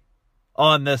money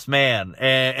on this man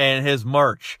and his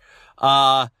merch.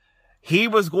 He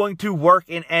was going to work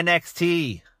in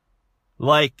NXT,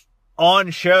 like,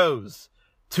 on shows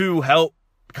to help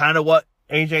kind of what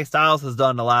AJ Styles has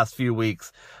done the last few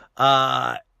weeks.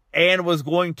 And was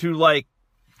going to, like,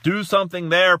 do something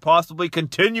there, possibly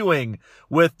continuing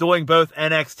with doing both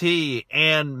NXT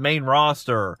and main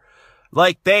roster.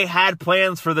 Like, they had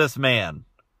plans for this man.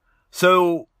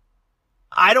 So,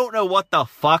 I don't know what the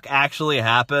fuck actually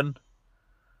happened,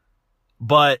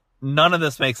 but none of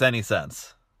this makes any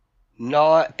sense.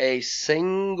 Not a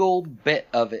single bit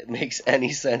of it makes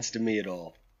any sense to me at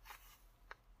all.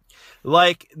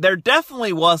 Like, there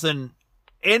definitely wasn't,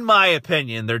 in my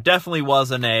opinion, there definitely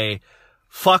wasn't a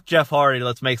fuck Jeff Hardy,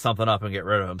 let's make something up and get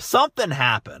rid of him. Something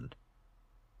happened.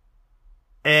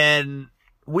 And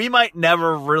we might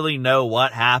never really know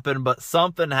what happened, but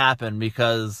something happened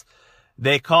because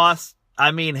they cost,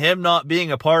 him not being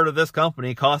a part of this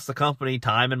company cost the company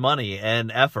time and money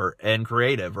and effort and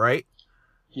creative, right?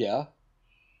 Yeah.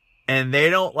 And they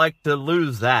don't like to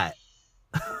lose that.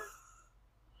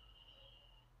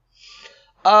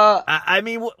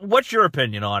 What's your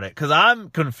opinion on it? Because I'm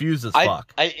confused as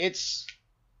fuck.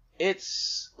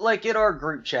 It's like in our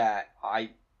group chat, I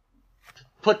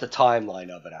put the timeline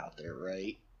of it out there,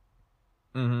 right?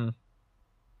 Mm-hmm.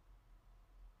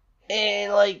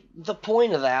 And, like, the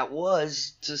point of that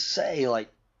was to say, like,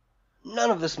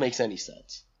 none of this makes any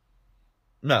sense.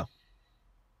 No.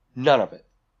 None of it.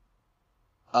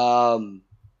 And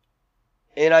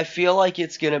I feel like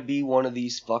it's gonna be one of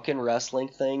these fucking wrestling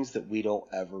things that we don't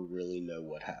ever really know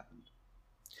what happened.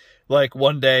 Like,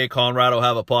 one day Conrad will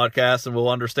have a podcast and we'll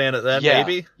understand it then,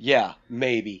 maybe? Yeah,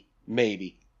 maybe.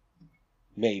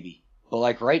 But,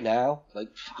 like, right now, like,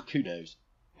 fuck, who knows?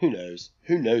 Who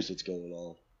knows what's going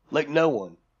on? Like, no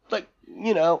one. Like,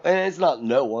 you know, and it's not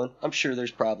no one. I'm sure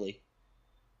there's probably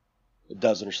a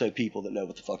dozen or so people that know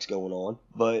what the fuck's going on.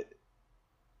 But,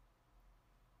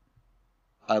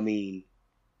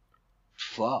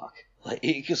 fuck.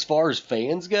 Like, as far as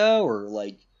fans go, or,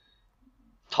 like,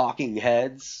 talking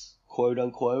heads, quote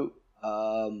unquote,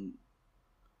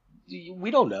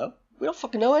 we don't know. We don't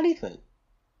fucking know anything.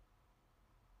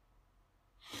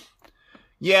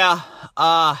 Yeah,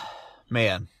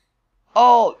 man.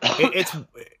 Oh, it's.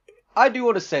 I do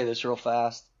want to say this real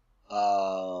fast.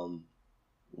 While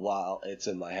it's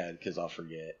in my head, because I'll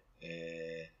forget.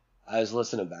 I was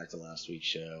listening back to last week's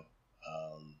show.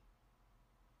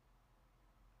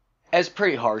 It's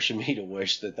pretty harsh of me to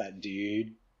wish that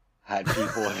dude had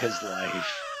people in his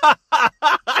life.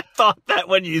 I thought that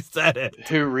when you said it.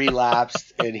 Who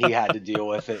relapsed and he had to deal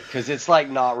with it. Because it's like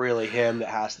not really him that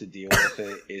has to deal with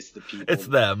it. It's the people. It's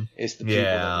them. It's the people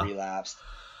that relapsed.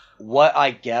 What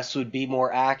I guess would be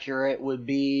more accurate would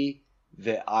be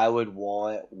that I would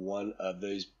want one of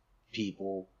those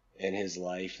people in his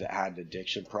life that had an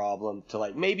addiction problem to,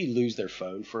 like, maybe lose their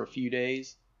phone for a few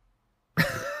days.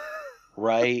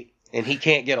 Right? And he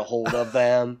can't get a hold of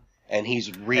them. And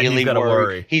he's really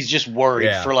worried. He's just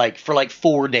worried for like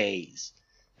 4 days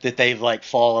that they've, like,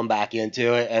 fallen back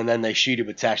into it. And then they shoot him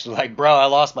a text like, bro, I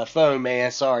lost my phone,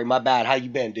 man. Sorry, my bad. How you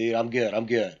been, dude? I'm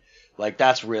good. Like,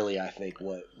 that's really, I think,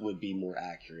 what would be more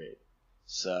accurate.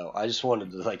 So I just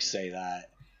wanted to, like, say that.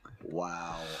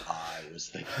 Wow, I was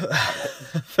thinking about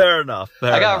it. Fair enough.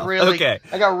 I got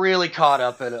really caught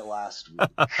up in it last week.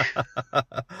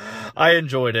 I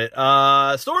enjoyed it.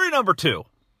 Story number 2.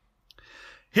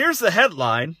 Here's the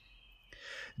headline.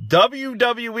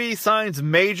 WWE signs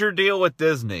major deal with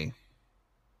Disney.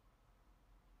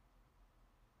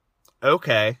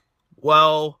 Okay.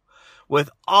 Well, with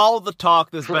all the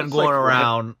talk that's been It's going like,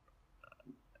 around,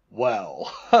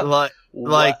 well,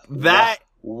 like that.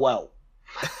 Well,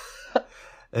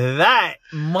 That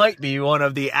might be one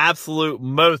of the absolute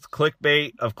most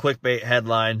clickbait of clickbait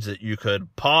headlines that you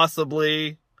could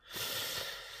possibly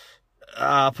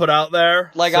put out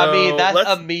there. like, So I mean, that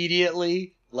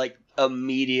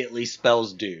immediately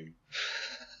spells doom.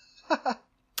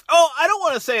 Oh, I don't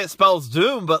want to say it spells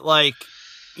doom, but like,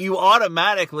 you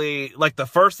automatically, like, the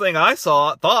first thing I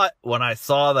thought when I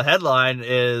saw the headline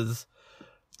is,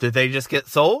 did they just get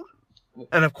sold?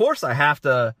 And of course I have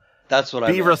to That's what I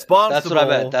be meant. responsible. That's what I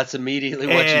meant. That's immediately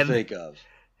what you think of.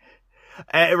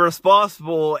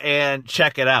 Responsible and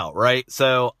check it out, right?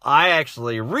 So I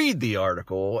actually read the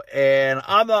article, and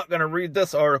I'm not going to read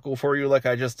this article for you like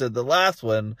I just did the last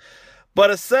one, but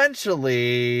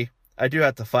essentially, I do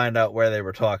have to find out where they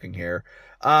were talking here.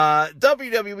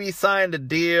 WWE signed a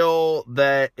deal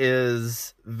that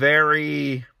is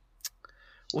very,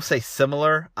 we'll say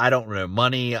similar. I don't know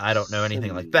money. I don't know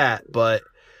anything like that, but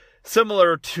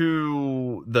similar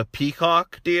to the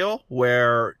Peacock deal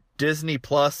where Disney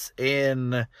Plus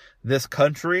in this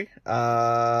country,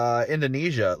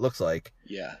 Indonesia, it looks like,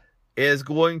 Yeah. is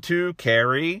going to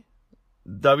carry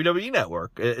WWE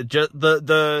Network. Just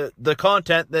the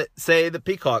content that, say, the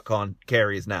Peacock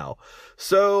carries now.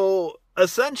 So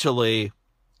essentially,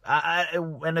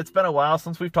 and it's been a while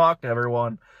since we've talked to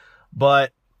everyone,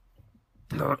 but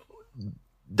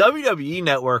WWE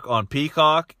Network on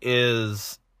Peacock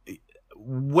is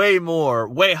way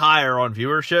higher on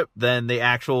viewership than the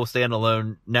actual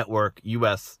standalone network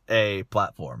USA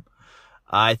platform.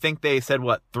 I think they said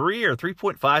 3 or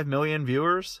 3.5 million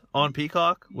viewers on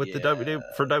Peacock with the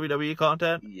WWE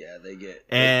content. Yeah, they get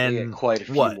and quite a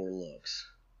few more looks.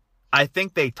 I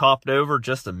think they topped over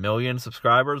just 1 million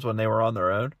subscribers when they were on their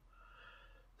own.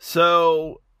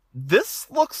 So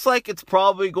this looks like it's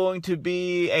probably going to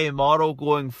be a model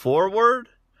going forward.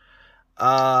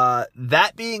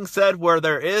 That being said, where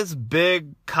there is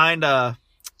big kind of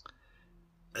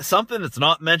something that's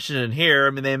not mentioned in here. I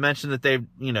mean, they mentioned that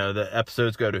the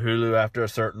episodes go to Hulu after a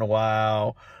certain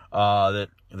while, that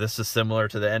this is similar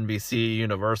to the NBC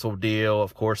Universal deal.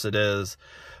 Of course it is.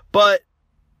 But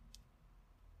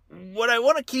what I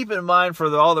want to keep in mind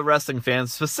for all the wrestling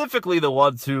fans, specifically the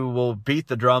ones who will beat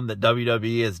the drum that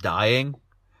WWE is dying,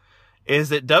 is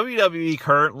that WWE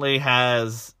currently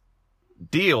has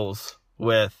deals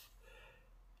with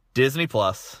Disney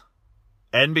Plus,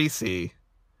 NBC,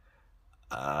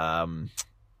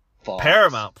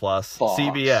 Paramount Plus, Fox.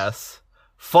 CBS,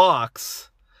 Fox,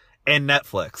 and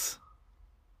Netflix.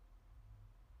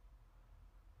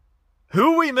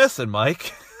 Who are we missing,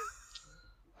 Mike?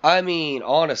 I mean,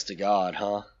 honest to God,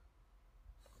 huh?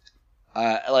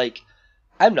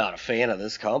 I'm not a fan of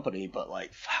this company, but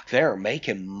fuck, they're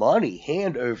making money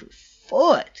hand over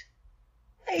foot.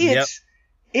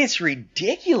 It's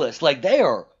ridiculous. Like, they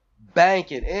are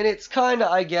banking, and it's kind of,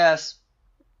 I guess,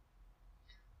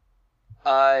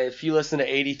 if you listen to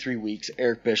 83 Weeks,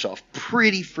 Eric Bischoff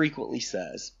pretty frequently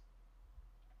says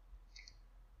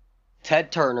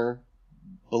Ted Turner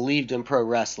believed in pro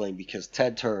wrestling because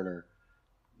Ted Turner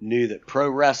knew that pro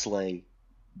wrestling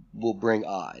will bring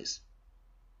eyes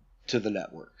to the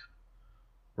network.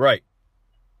 Right.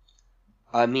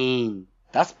 I mean,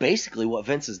 that's basically what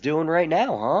Vince is doing right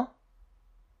now,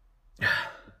 huh?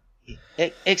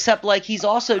 Except, he's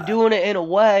also doing it in a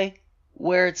way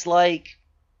where it's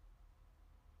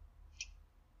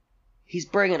he's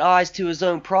bringing eyes to his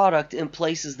own product in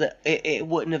places that it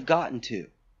wouldn't have gotten to.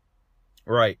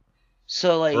 Right.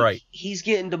 So, he's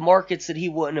getting to markets that he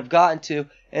wouldn't have gotten to,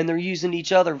 and they're using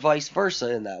each other vice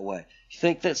versa in that way. You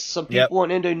think that some people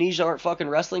in Indonesia aren't fucking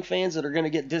wrestling fans that are going to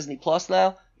get Disney Plus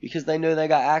now because they know they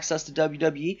got access to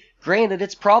WWE? Granted,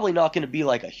 it's probably not going to be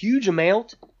a huge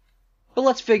amount, but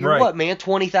let's figure what, man,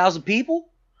 20,000 people?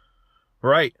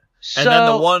 Right. So, and then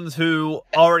the ones who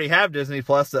already have Disney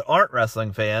Plus that aren't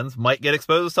wrestling fans might get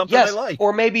exposed to something they like.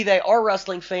 Or maybe they are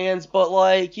wrestling fans, but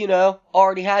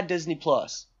already had Disney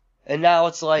Plus. And now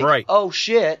it's oh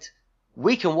shit,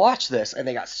 we can watch this. And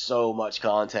they got so much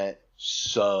content.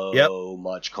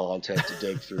 Much content to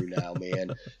dig through now,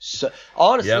 man. So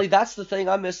honestly, that's the thing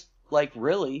I miss,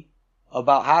 really,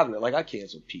 about having it. I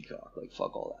canceled Peacock.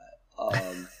 Fuck all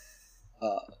that.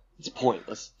 It's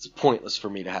pointless. It's pointless for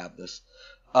me to have this.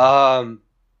 But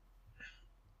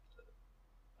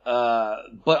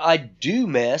I do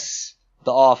miss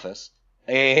The Office.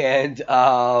 And,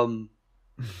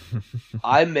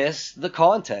 I miss the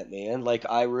content, man.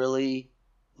 I really,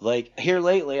 here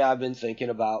lately I've been thinking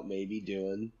about maybe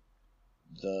doing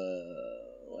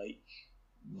the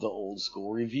old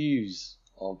school reviews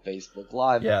on Facebook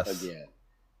Live Yes. again.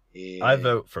 And, I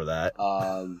vote for that.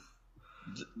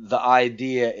 the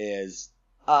idea is,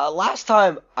 last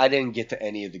time I didn't get to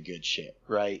any of the good shit,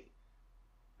 right?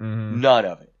 Mm-hmm. None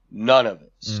of it. Mm-hmm.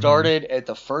 Started at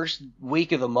the first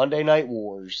week of the Monday Night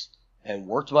Wars and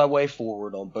worked my way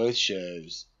forward on both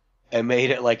shows and made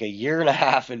it like a year and a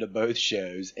half into both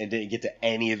shows and didn't get to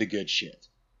any of the good shit.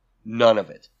 None of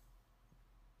it.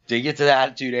 Didn't get to the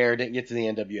Attitude Era, didn't get to the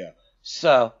NWO.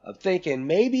 So, I'm thinking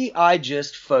maybe I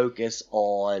just focus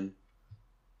on...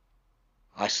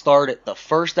 I start at the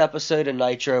first episode of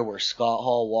Nitro where Scott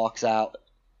Hall walks out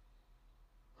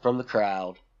from the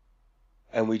crowd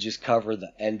and we just cover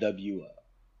the NWO.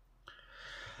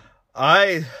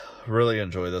 I really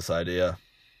enjoy this idea.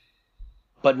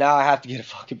 But now I have to get a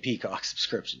fucking Peacock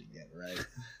subscription again,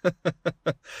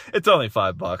 right? It's only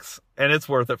 $5, and it's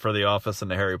worth it for The Office and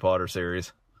the Harry Potter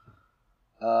series.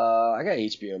 I got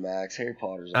HBO Max. Harry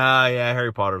Potter's on. Yeah,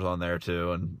 Harry Potter's on there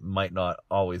too, and might not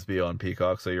always be on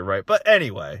Peacock, so you're right. But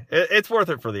anyway, it's worth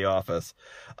it for The Office.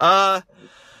 Just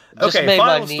Okay, made my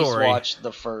final niece story. watch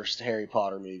the first Harry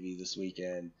Potter movie this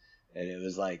weekend, and it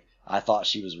was like, I thought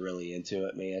she was really into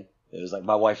it, man. It was like,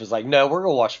 my wife was like, no, we're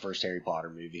going to watch the first Harry Potter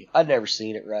movie. I'd never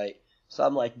seen it, right? So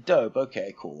I'm like, dope,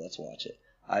 okay, cool, let's watch it.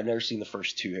 I've never seen the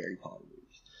first two Harry Potter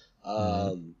movies.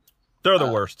 They're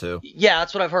the worst too. Yeah,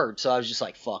 that's what I've heard, so I was just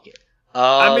like, fuck it.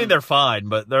 I mean, they're fine,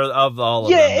 but they're of all of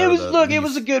them. Yeah, it they're was, the look, it least-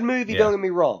 was a good movie, Yeah. don't get me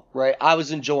wrong, right? I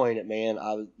was enjoying it, man.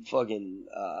 I was fucking,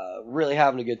 really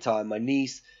having a good time. My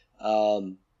niece,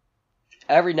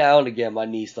 every now and again, my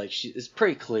niece, like, it's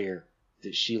pretty clear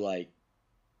that she likes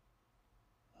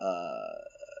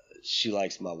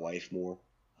my wife more.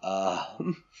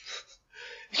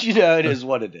 You know, it is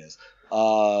what it is.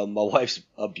 My wife's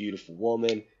a beautiful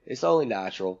woman. It's only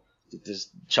natural that this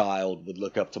child would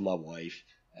look up to my wife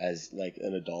as, like,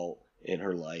 an adult in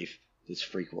her life that's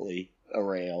frequently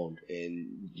around.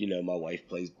 And, you know, my wife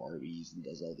plays Barbies and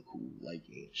does all the cool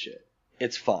liking and shit.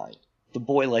 It's fine. The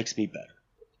boy likes me better.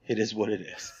 It is what it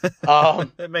is.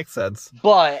 It makes sense.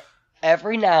 But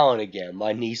every now and again,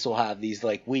 my niece will have these,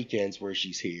 like, weekends where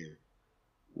she's here,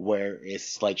 where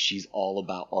it's like she's all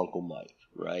about Uncle Mike,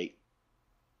 right?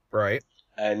 Right.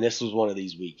 And this was one of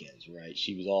these weekends, right?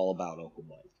 She was all about Uncle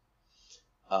Mike.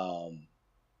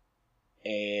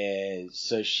 And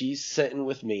so she's sitting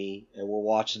with me, and we're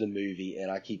watching a movie, and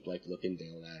I keep, like, looking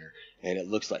down at her, and it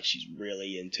looks like she's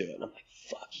really into it. And I'm like,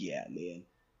 fuck yeah, man.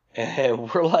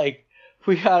 And we're like,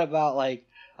 we got about, like,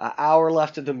 an hour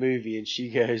left of the movie, and she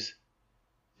goes,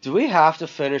 do we have to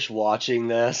finish watching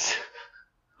this?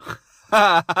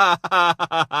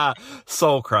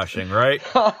 Soul crushing, right?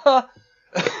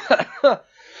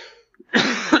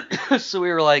 So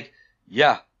we were like,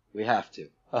 yeah, we have to.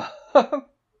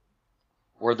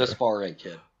 We're this far in,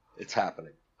 kid. It's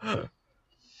happening.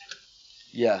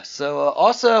 Yeah, so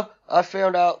also, I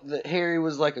found out that Harry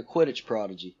was like a Quidditch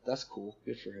prodigy. That's cool.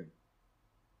 Good for him.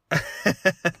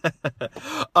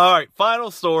 All right, final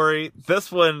story.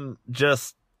 This one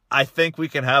I think we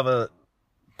can have a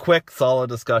quick,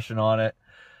 solid discussion on it.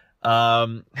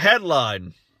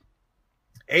 Headline: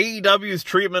 AEW's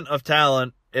treatment of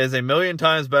talent is a million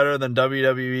times better than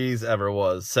WWE's ever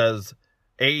was, says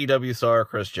AEW star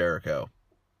Chris Jericho.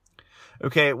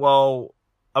 Okay, well,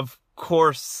 of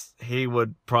course he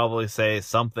would probably say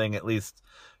something at least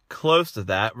close to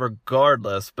that,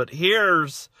 regardless. But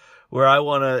here's where I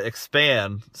want to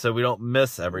expand so we don't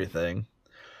miss everything.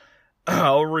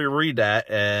 I'll reread that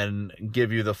and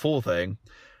give you the full thing.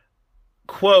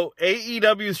 Quote,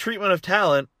 AEW's treatment of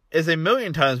talent is a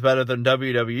million times better than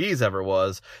WWE's ever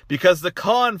was because the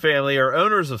Khan family are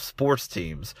owners of sports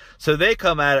teams. So they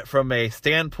come at it from a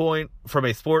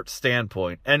sports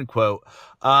standpoint, end quote.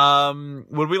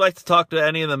 Would we like to talk to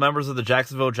any of the members of the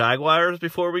Jacksonville Jaguars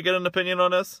before we get an opinion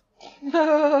on this?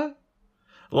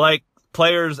 Like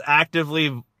players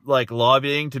actively like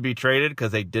lobbying to be traded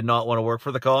because they did not want to work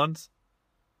for the Khans?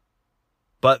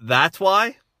 But that's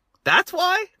why? That's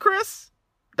why, Chris?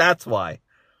 That's why.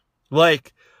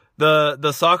 Like,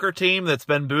 the soccer team that's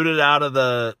been booted out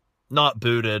of not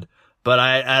booted, but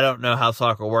I don't know how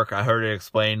soccer work. I heard it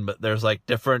explained, but there's like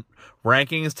different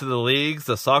rankings to the leagues.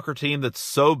 The soccer team that's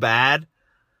so bad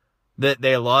that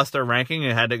they lost their ranking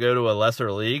and had to go to a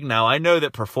lesser league. Now, I know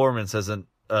that performance isn't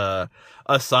a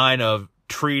sign of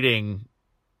treating,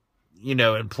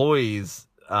 employees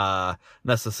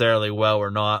necessarily well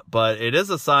or not, but it is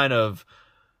a sign of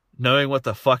knowing what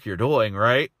the fuck you're doing,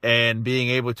 right? And being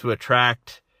able to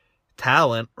attract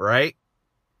talent, right?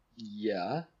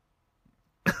 Yeah.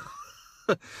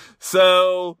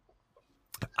 So,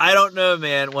 I don't know,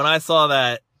 man. When I saw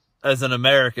that, as an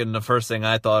American, the first thing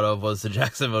I thought of was the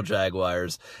Jacksonville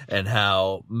Jaguars and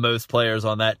how most players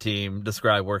on that team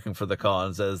describe working for the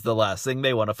Khans as the last thing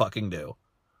they want to fucking do.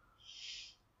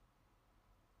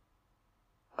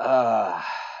 I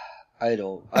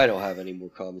don't have any more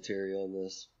commentary on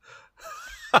this.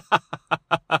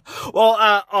 Well,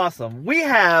 awesome. We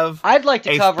have. I'd like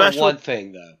to cover one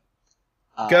thing though.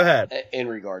 Go ahead. In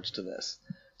regards to this.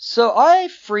 So I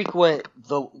frequent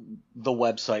the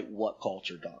website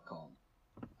whatculture.com.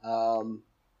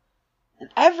 And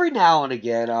every now and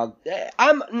again,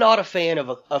 I'm not a fan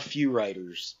of a few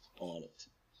writers on it.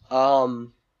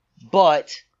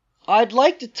 But I'd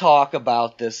like to talk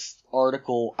about this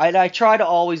article, and I try to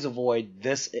always avoid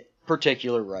this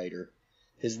particular writer.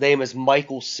 His name is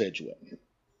Michael Sidgwick.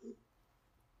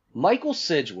 Michael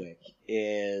Sidgwick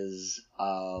is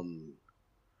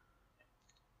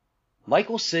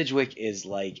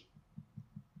like,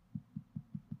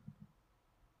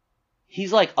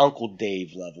 he's like Uncle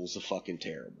Dave levels of fucking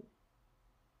terrible.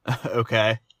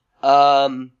 Okay.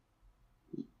 And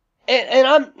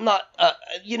I'm not,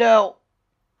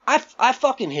 I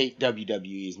fucking hate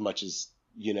WWE as much as,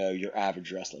 your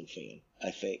average wrestling fan,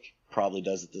 I think, probably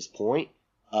does at this point.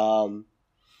 I'm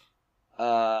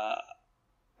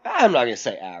not gonna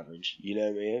say average, you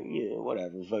know what I mean?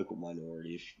 Whatever, vocal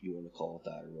minority, if you want to call it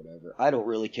that or whatever. I don't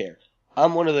really care.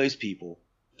 I'm one of those people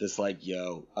that's like,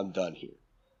 yo, I'm done here.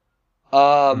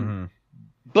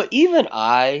 But even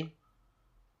I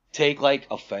take, like,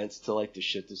 offense to, like, the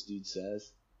shit this dude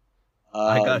says.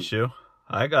 I got you.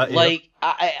 Like,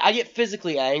 I get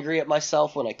physically angry at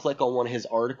myself when I click on one of his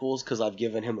articles because I've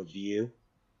given him a view.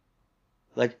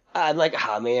 Like, I'm like,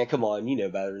 man, come on, you know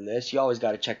better than this. You always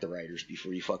gotta check the writers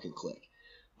before you fucking click.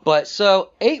 But,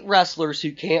 so, 8 wrestlers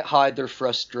who can't hide their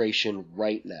frustration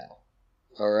right now.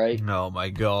 Alright? Oh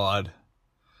my god.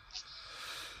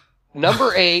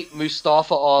 Number 8,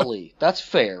 Mustafa Ali. That's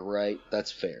fair, right?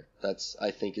 That's fair.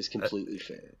 I think is completely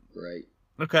fair, right?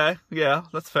 Okay, yeah,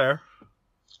 that's fair.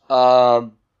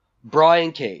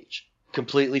 Brian Cage.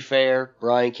 Completely fair.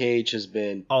 Brian Cage has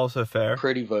been also fair.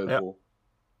 Pretty vocal.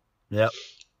 Yep.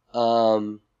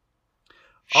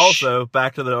 Also,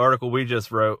 back to the article we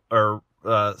just wrote or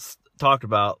talked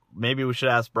about. Maybe we should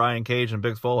ask Brian Cage and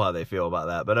Big Swole how they feel about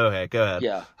that. But okay, go ahead.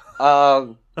 Yeah.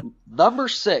 Number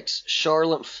 6,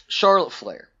 Charlotte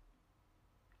Flair.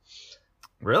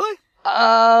 Really?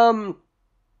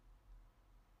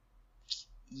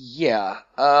 Yeah.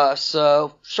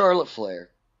 So Charlotte Flair.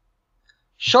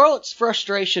 Charlotte's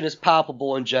frustration is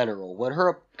palpable in general. When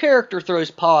her character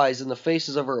throws pies in the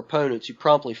faces of her opponents who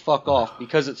promptly fuck off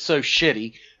because it's so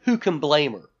shitty, who can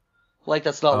blame her? Like,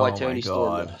 that's not why Tony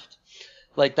Storm left.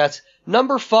 Like, that's...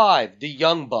 Number 5, the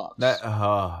Young Bucks.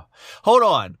 Hold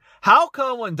on. How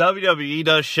come when WWE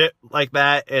does shit like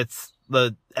that, it's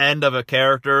the end of a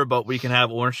character, but we can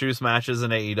have orange juice matches in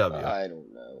AEW? I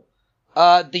don't know.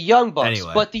 The Young Bucks.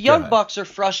 Anyway, but the Young Bucks are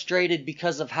frustrated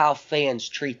because of how fans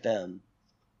treat them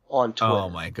on Twitter. Oh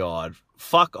my god.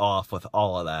 Fuck off with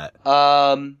all of that.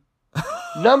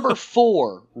 Number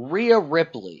 4, Rhea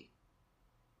Ripley.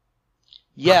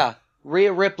 Yeah,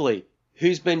 Rhea Ripley,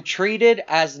 who's been treated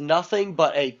as nothing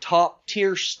but a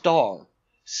top-tier star,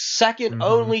 second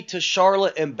only to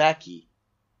Charlotte and Becky,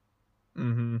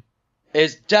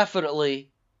 is definitely...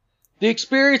 The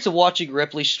experience of watching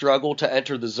Ripley struggle to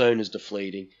enter the zone is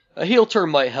deflating. A heel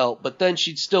turn might help, but then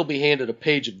she'd still be handed a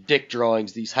page of dick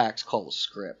drawings these hacks call a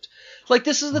script. Like,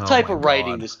 this is the type of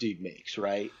writing this dude makes,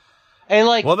 right? And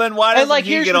like, well, then why doesn't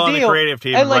he get on the creative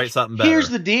team and write something better? Here's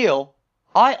the deal.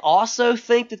 I also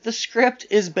think that the script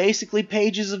is basically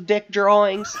pages of dick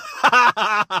drawings.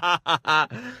 But,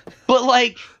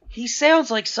 like, he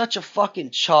sounds like such a fucking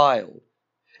child.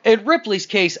 In Ripley's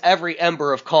case, every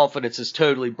ember of confidence is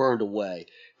totally burned away.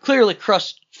 Clearly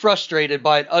frustrated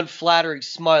by an unflattering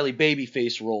smiley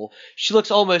babyface role, she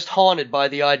looks almost haunted by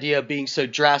the idea of being so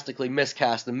drastically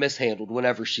miscast and mishandled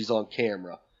whenever she's on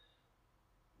camera.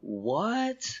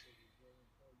 What?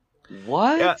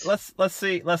 Yeah, let's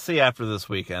see after this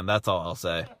weekend. That's all I'll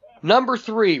say. Number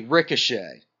 3,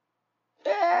 Ricochet.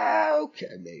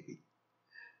 Okay, maybe.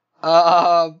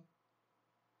 But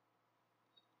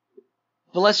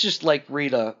let's just, like,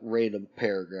 read a random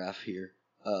paragraph here.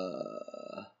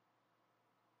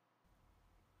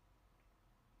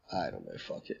 I don't know,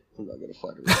 fuck it. I'm not gonna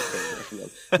find a random paragraph from them.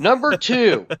 Number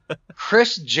 2,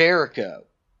 Chris Jericho.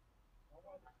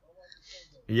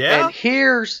 Yeah? And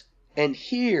here's,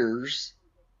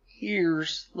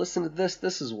 listen to this,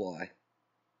 this is why.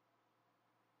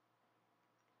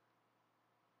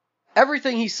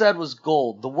 Everything he said was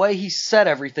gold. The way he said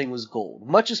everything was gold.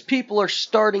 Much as people are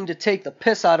starting to take the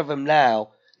piss out of him now,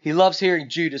 He loves hearing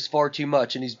Judas far too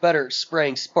much, and he's better at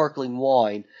spraying sparkling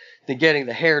wine than getting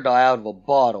the hair dye out of a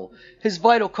bottle. His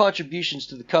vital contributions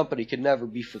to the company can never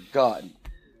be forgotten.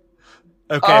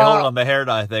 Okay, hold on. The hair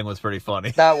dye thing was pretty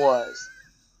funny. That was.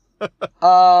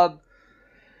 Hold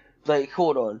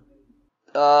on.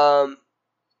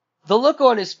 The look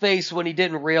on his face when he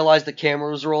didn't realize the camera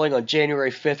was rolling on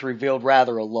January 5th revealed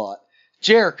rather a lot.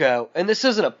 Jericho, and this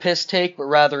isn't a piss take, but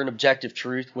rather an objective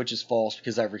truth, which is false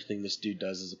because everything this dude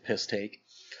does is a piss take,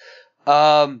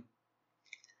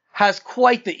 has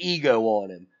quite the ego on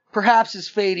him. Perhaps his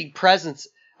fading presence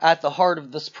at the heart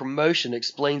of this promotion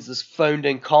explains this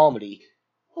phoned-in comedy.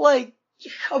 Like,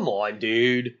 come on,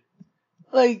 dude.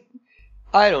 Like,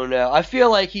 I don't know. I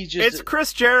feel like he's just... It's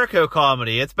Chris Jericho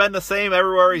comedy. It's been the same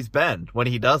everywhere he's been when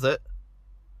he does it.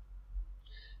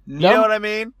 You know what I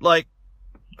mean? Like...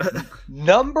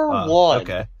 Number one.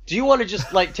 Okay. Do you want to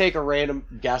just, take a random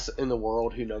guess in the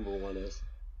world who number one is?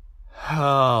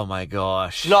 Oh, my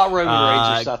gosh. It's not Roman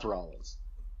Reigns or Seth Rollins.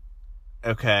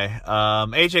 Okay.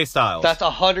 AJ Styles. That's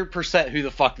 100% who the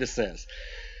fuck this is.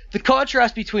 The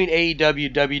contrast between AEW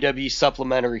and WWE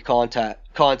supplementary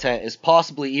content is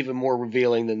possibly even more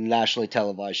revealing than the nationally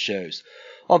televised shows.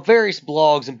 On various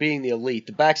blogs and Being the Elite,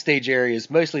 the backstage area is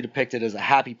mostly depicted as a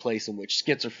happy place in which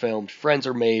skits are filmed, friends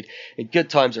are made, and good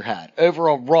times are had. Over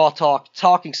on Raw Talk,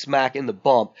 Talking Smack in the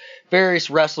Bump, various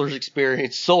wrestlers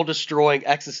experience soul-destroying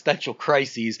existential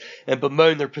crises and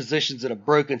bemoan their positions in a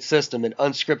broken system in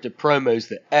unscripted promos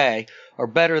that A, are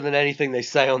better than anything they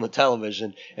say on the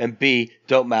television, and B,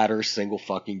 don't matter a single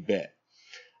fucking bit.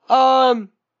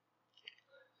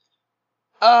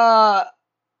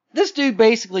 This dude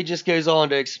basically just goes on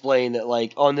to explain that,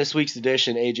 on this week's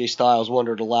edition, AJ Styles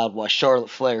wondered aloud why Charlotte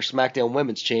Flair, SmackDown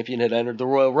Women's Champion, had entered the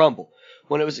Royal Rumble.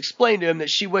 When it was explained to him that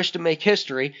she wished to make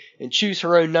history and choose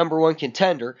her own number one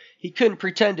contender, he couldn't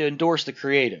pretend to endorse the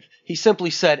creative. He simply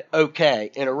said,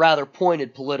 okay, in a rather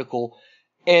pointed political,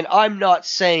 and I'm not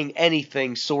saying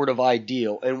anything sort of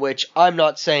ideal, in which I'm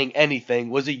not saying anything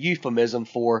was a euphemism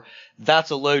for,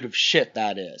 that's a load of shit,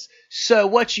 that is. So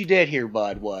what you did here,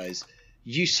 bud, was...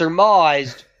 You've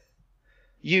surmised,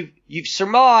 this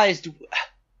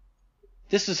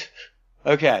is,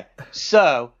 okay,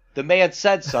 so, the man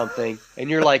said something,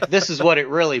 and you're like, this is what it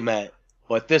really meant,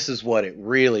 but this is what it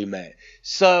really meant.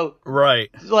 So, right.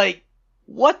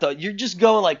 You're just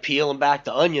going, peeling back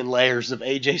the onion layers of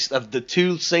the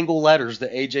two single letters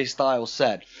that AJ Styles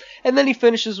said. And then he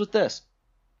finishes with this.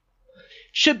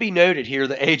 Should be noted here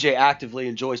that AJ actively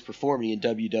enjoys performing in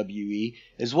WWE,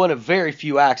 is one of very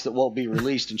few acts that won't be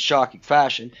released in shocking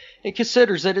fashion, and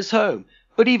considers it his home,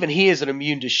 but even he isn't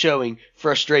immune to showing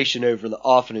frustration over the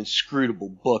often inscrutable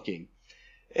booking.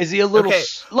 Is he a little...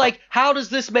 Okay. How does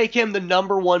this make him the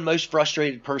number one most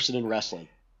frustrated person in wrestling?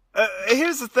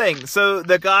 Here's the thing. So,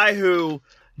 the guy who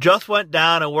just went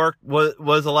down and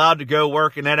was allowed to go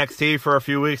work in NXT for a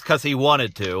few weeks because he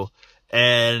wanted to,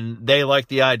 and they liked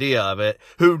the idea of it,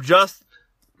 who just,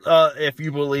 if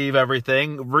you believe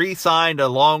everything, re-signed a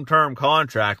long-term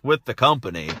contract with the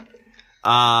company,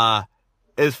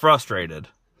 is frustrated.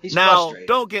 He's frustrated.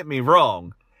 Don't get me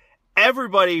wrong.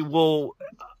 Everybody will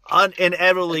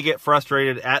inevitably get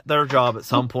frustrated at their job at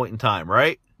some point in time,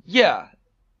 right? Yeah.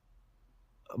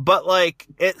 But,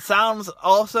 it sounds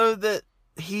also that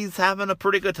he's having a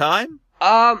pretty good time?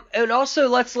 And also,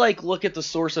 let's, look at the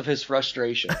source of his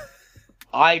frustration.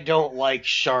 I don't like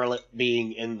Charlotte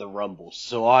being in the Rumble,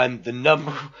 so I'm the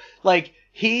number...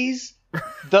 he's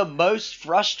the most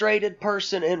frustrated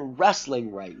person in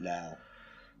wrestling right now.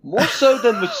 More so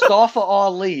than Mustafa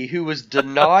Ali, who was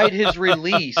denied his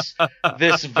release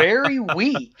this very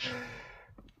week.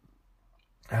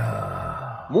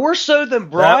 More so than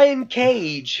Brian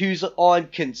Cage, who's on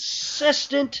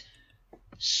consistent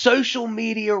social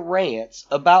media rants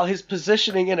about his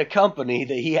positioning in a company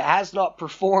that he has not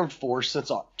performed for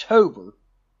since October.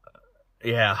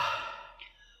 Yeah.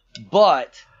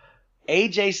 But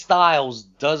AJ Styles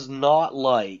does not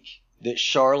like that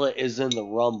Charlotte is in the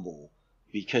Rumble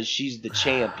because she's the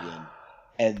champion.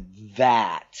 And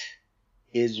that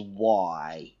is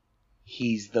why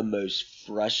he's the most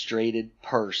frustrated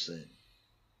person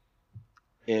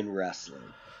in wrestling.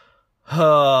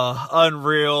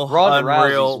 Unreal. Ronda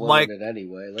Unreal. Rousey's winning it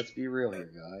anyway. Let's be real here,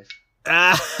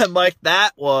 guys. Mike,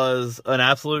 that was an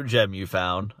absolute gem you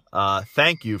found.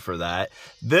 Thank you for that.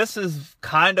 This is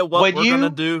kind of what we're going to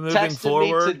do moving forward. When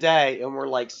you texted me today and we're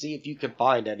like, see if you can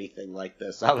find anything like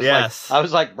this. I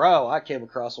was like, bro, I came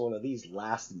across one of these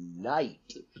last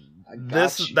night.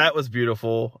 That was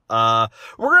beautiful. We're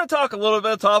going to talk a little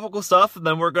bit of topical stuff, and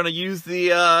then we're going to use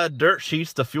the dirt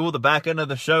sheets to fuel the back end of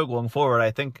the show going forward.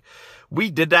 I think we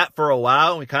did that for a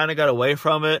while, and we kind of got away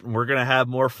from it, and we're going to have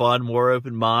more fun, more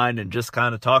open mind, and just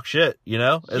kind of talk shit, you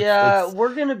know?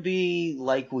 We're going to be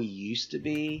like we used to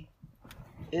be.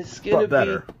 It's going to be...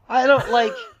 better.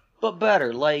 But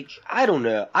better. Like, I don't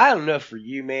know for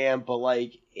you, man, but,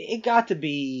 like, it got to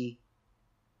be...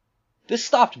 This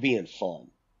stopped being fun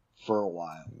for a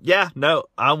while. Yeah, no,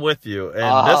 I'm with you.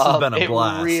 And this has been a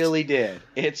blast. It really did.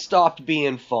 It stopped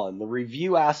being fun. The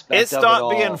review aspect of it all. It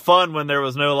stopped being fun when there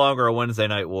was no longer a Wednesday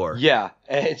Night War. Yeah.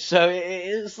 And so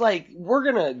it's like, we're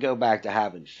going to go back to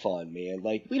having fun, man.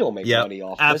 Like, we don't make money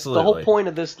off absolutely. this. The whole point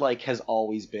of this, like, has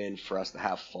always been for us to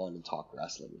have fun and talk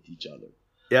wrestling with each other.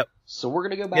 Yep. So we're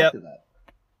going to go back to that.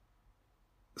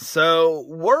 So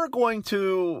we're going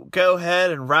to go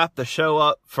ahead and wrap the show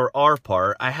up for our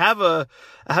part. I have a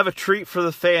treat for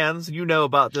the fans. You know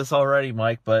about this already,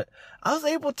 Mike, but I was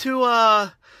able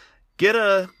to get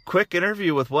a quick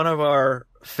interview with one of our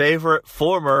favorite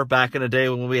former, back in the day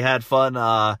when we had fun,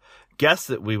 guests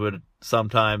that we would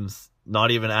sometimes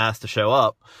not even ask to show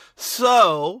up.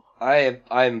 So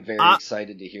I'm very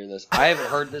excited to hear this. I haven't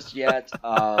heard this yet.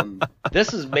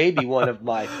 This is maybe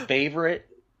my favorite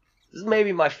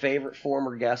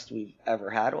former guest we've ever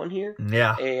had on here.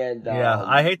 Yeah. And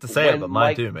I hate to say it, but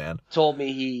mine too, man. Told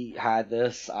me he had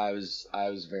this. I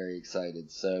was very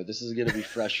excited. So this is going to be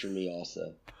fresh for me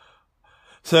also.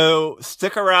 So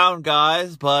stick around,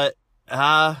 guys, but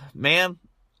man,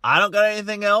 I don't got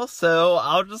anything else, so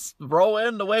I'll just roll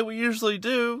in the way we usually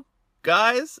do.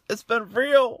 Guys, it's been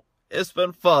real. It's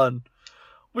been fun.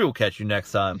 We will catch you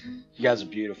next time. You guys are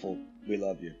beautiful. We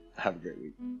love you. Have a great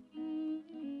week.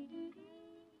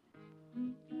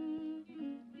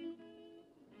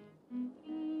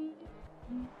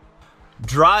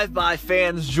 Drive-by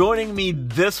fans joining me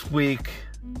this week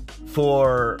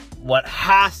for what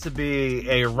has to be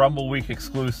a Rumble Week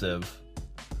exclusive.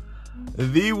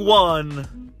 The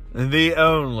one, the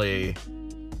only,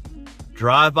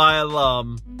 Drive-by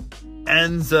alum,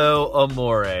 Enzo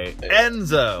Amore.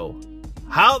 Enzo,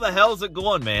 how the hell's it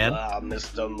going, man?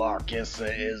 Mr. Marcus,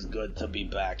 it is good to be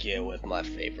back here with my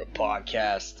favorite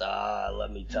podcast.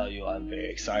 Let me tell you, I'm very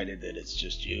excited that it's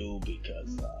just you,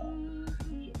 because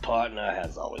your partner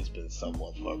has always been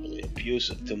somewhat verbally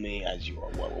abusive to me, as you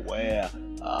are well aware.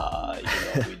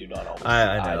 We do not always see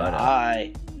eye to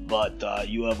eye, but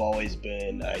you have always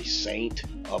been a saint,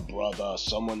 a brother,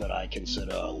 someone that I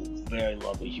consider a very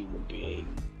lovely human being.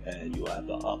 And you have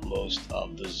the utmost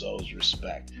of the Zoe's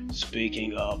respect.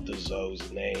 Speaking of the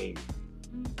Zoe's name,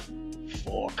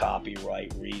 for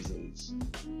copyright reasons,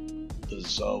 the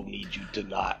Zoe needs you to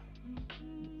not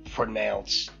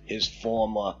pronounce his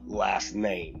former last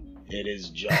name. It is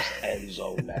just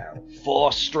Enzo now.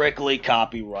 For strictly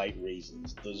copyright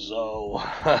reasons. The Zoe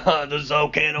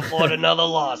can't afford another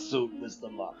lawsuit,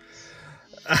 Mr. Marcus.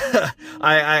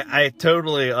 I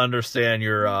totally understand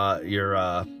your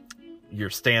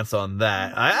stance on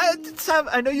that. I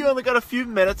know you only got a few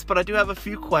minutes, but I do have a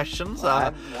few questions.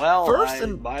 My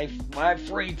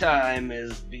free time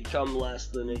has become less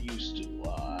than it used to.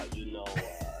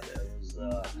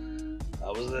 I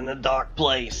was in a dark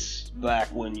place back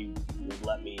when you would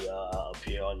let me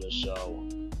appear on your show.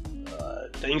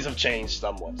 Things have changed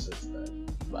somewhat since then.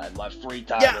 My free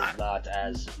time is not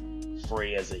as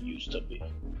free as it used to be.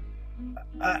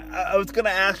 I was gonna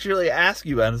actually ask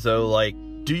you, Enzo, like,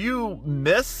 do you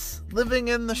miss living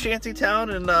in the shanty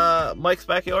town in Mike's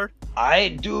backyard? I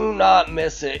do not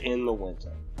miss it in the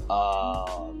winter.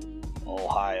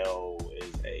 Ohio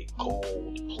is a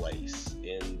cold place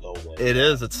in the winter. It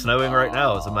is. It's snowing right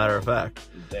now, as a matter of fact.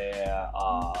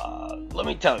 Let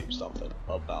me tell you something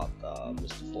about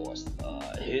Mr. Forrest.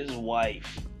 His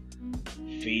wife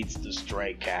feeds the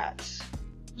stray cats.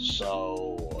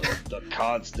 So, the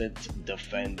constant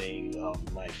defending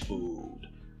of my food,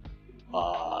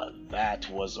 that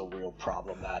was a real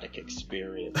problematic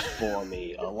experience for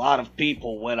me. A lot of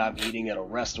people, when I'm eating at a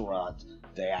restaurant,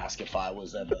 they ask if I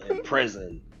was ever in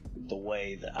prison, the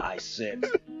way that I sit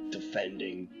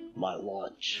defending my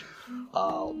lunch.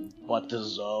 But the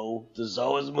Zoe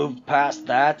has moved past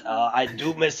that. I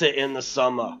do miss it in the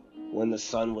summer, when the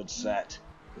sun would set.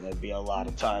 There'd be a lot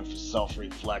of time for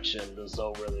self-reflection. The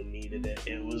Zoe really needed it.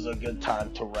 It was a good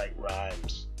time to write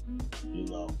rhymes.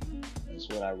 That's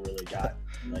when I really got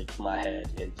my head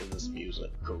into this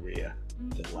music career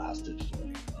that lasted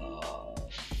for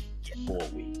 4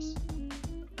 weeks.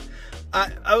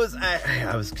 I was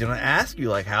gonna ask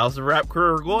you, how's the rap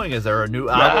career going? Is there a new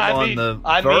album on the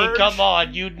verge? Come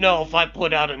on, you'd know if I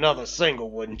put out another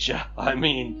single, wouldn't you?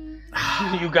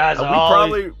 You guys We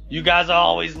are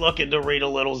always looking to read a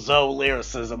little Zoe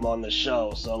lyricism on the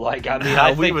show. So like, I mean,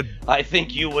 I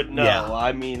think you would know. Yeah.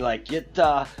 I mean, like it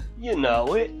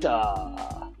went.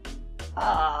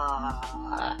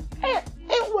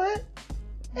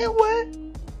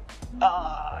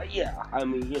 Yeah. I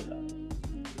mean,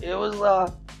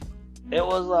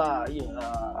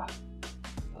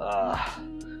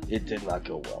 it did not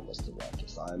go well, Mr.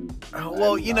 Ruckus.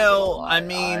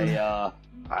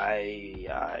 I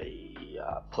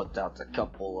put out a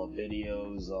couple of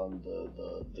videos on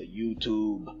the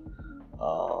YouTube.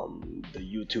 The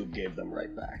YouTube gave them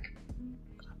right back.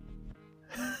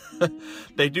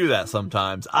 They do that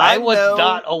sometimes. I was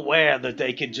not aware that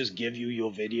they could just give you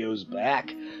your videos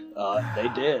back. They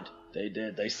did.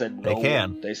 They said no. They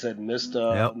can. They said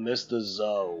Mr.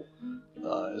 Zoe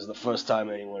is the first time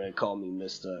anyone had called me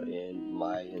Mr. in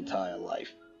my entire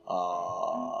life.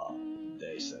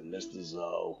 They said Mr.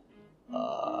 Zoe.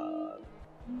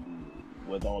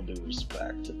 With all due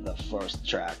respect, the first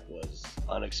track was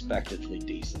unexpectedly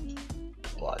decent.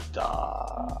 But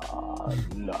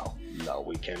no,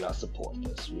 we cannot support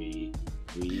this. We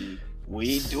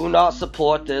do not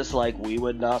support this like we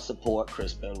would not support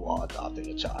Chris Benoit adopting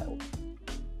a child.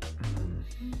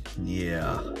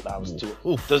 Yeah. Ooh, that was too.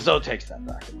 Oof. The Zoe takes that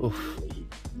back.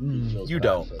 You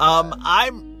don't.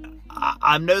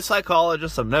 I'm no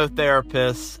psychologist. I'm no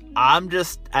therapist. I'm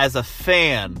just, as a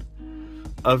fan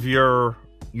of your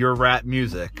rap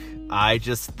music, I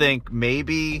just think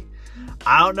maybe,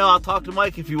 I don't know, I'll talk to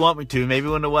Mike if you want me to. Maybe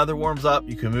when the weather warms up,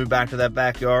 you can move back to that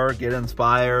backyard, get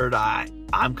inspired.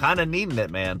 I'm kind of needing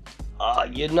it, man.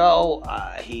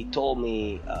 He told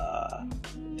me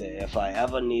that if I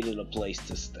ever needed a place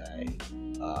to stay,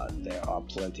 there are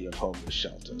plenty of homeless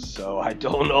shelters. So I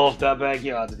don't know if that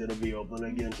backyard's gonna be open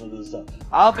again for this.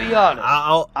 I'll be honest.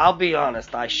 I'll be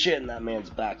honest. I shit in that man's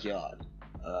backyard.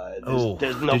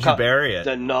 There's no. Did you bury it?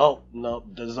 No.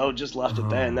 The Zoe just left it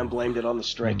there and then blamed it on the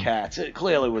stray cats. It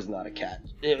clearly was not a cat.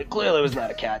 It clearly was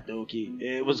not a cat dookie.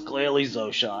 It was clearly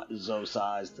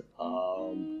Zoe-sized. It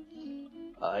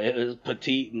was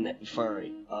petite and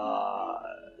furry.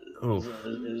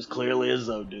 It was clearly a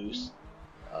Zoe deuce.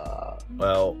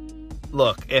 Well,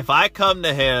 look, if I come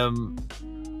to him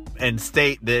and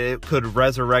state that it could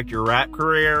resurrect your rap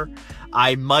career,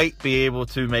 I might be able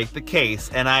to make the case.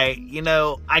 And I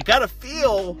gotta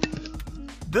feel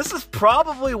this is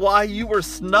probably why you were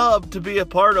snubbed to be a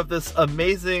part of this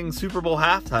amazing Super Bowl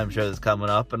halftime show that's coming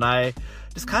up. And I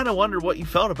just kind of wondered what you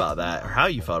felt about that, or how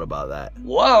you felt about that.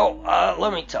 Well,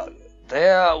 let me tell you.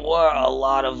 There were a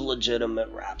lot of legitimate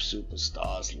rap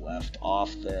superstars left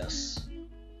off this.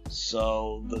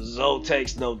 So the Zoe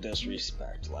takes no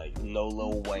disrespect. Like, no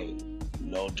Lil Wayne,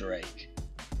 no Drake,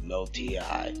 no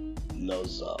T.I., no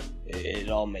Zoe. It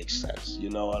all makes sense. You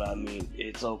know what I mean?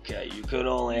 It's okay. You could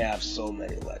only have so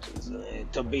many legends.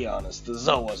 And to be honest, the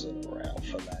Zoe wasn't around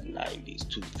for that 90s,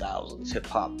 2000s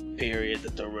hip-hop period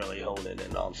that they're really honing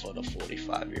in on for the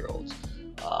 45-year-olds.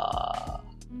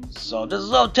 So the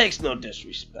Zoe takes no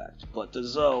disrespect, but the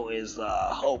Zoe is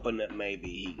hoping that maybe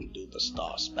he can do the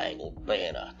Star Spangled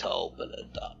Banner to open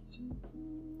it up.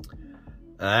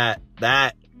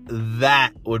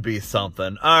 That would be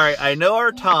something. All right, I know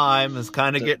our time is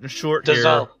kind of getting short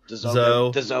here. The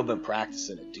Zoe been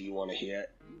practicing it. Do you want to hear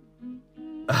it?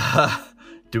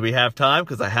 Do we have time?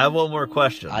 Because I have one more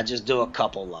question. I just do a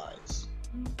couple lines.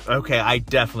 Okay, I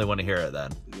definitely want to hear it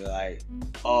then. Like,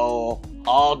 oh,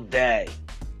 all day.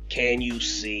 Can you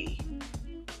see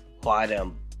by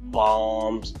them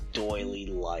bombs doily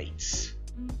lights?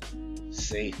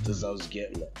 See, the Zoe's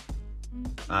getting it.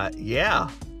 Yeah.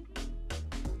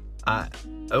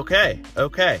 Okay.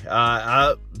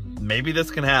 Maybe this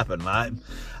can happen. I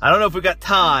don't know if we got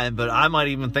time, but I might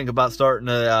even think about starting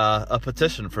a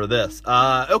petition for this.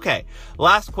 Okay.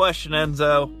 Last question,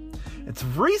 Enzo. It's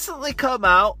recently come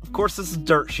out. Of course, this is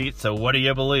Dirt Sheet, so what do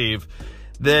you believe?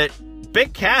 That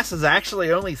Big Cass is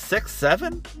actually only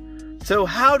 6'7"? So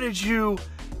how did you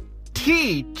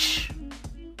teach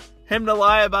him to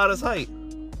lie about his height?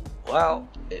 Well,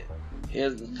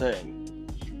 here's the thing.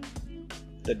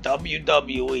 The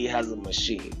WWE has a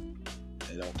machine.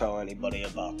 They don't tell anybody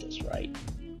about this, right?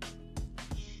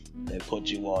 They put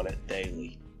you on it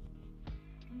daily.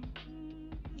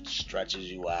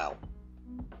 Stretches you out.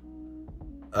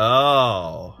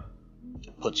 Oh.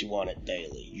 They put you on it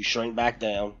daily. You shrink back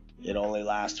down. It only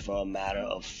lasts for a matter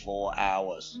of 4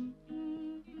 hours.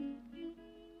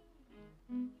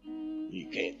 You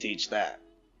can't teach that.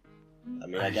 I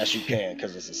mean, I guess you can,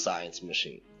 because it's a science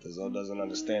machine. The Zoe doesn't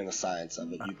understand the science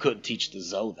of it. You could teach the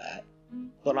Zoe that.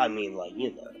 But I mean, like,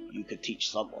 you could teach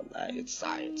someone that. It's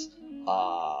science.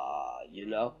 you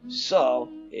know. So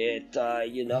it,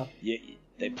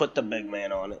 they put the big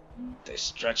man on it. They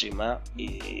stretch him out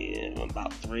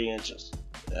about 3 inches.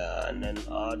 And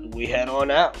then we head on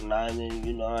out, and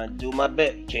I do my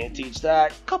bit. Can't teach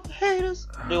that. Couple haters.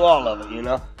 Do all of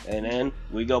it, And then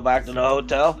we go back to the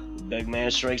hotel. The big man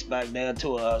shrinks back down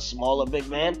to a smaller big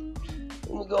man, and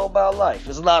we go about life.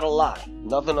 It's not a lie.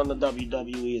 Nothing on the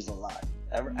WWE is a lie.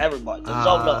 Everybody, the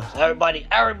zone knows.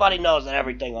 Everybody knows that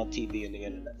everything on TV and the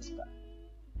internet is fact.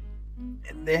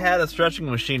 They had a stretching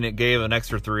machine that gave an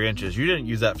extra 3 inches. You didn't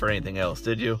use that for anything else,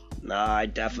 did you? Nah, I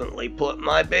definitely put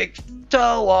my big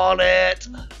toe on it.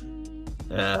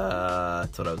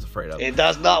 That's what I was afraid of. It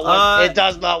does not work. It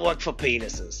does not work for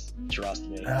penises. Trust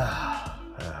me.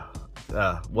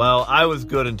 Well, I was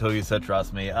good until you said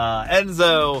trust me.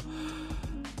 Enzo,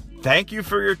 thank you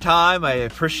for your time. I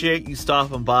appreciate you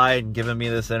stopping by and giving me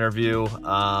this interview.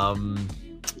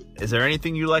 Is there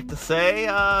anything you'd like to say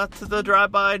to the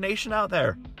Drive-By Nation out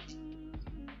there?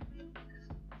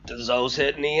 Zoe's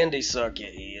hitting the indie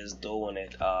circuit. He is doing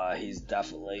it. He's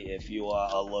definitely, if you are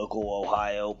a local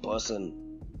Ohio person,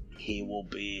 he will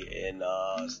be in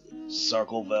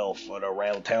Circleville for the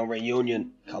Round Town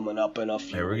reunion coming up in a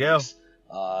few There we weeks.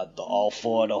 go. All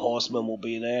 4 of the Horsemen will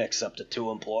be there, except the 2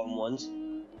 important ones.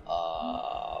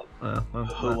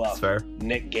 That's fair.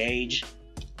 Nick Gage,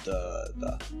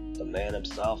 the man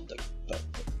himself, the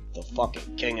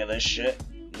fucking king of this shit,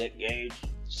 Nick Gage.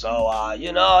 So,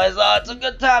 it's a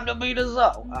good time to be the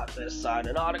Zoe. Out there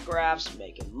signing autographs,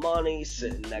 making money,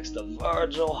 sitting next to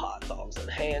Virgil, hot dogs and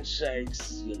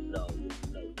handshakes. You know.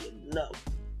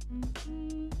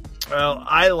 Well,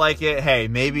 I like it. Hey,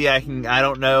 maybe I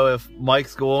don't know if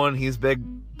Mike's going. He's big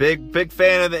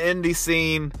fan of the indie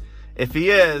scene. If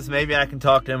he is, maybe I can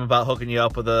talk to him about hooking you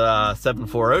up with a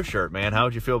 740 shirt, man. How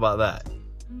would you feel about that?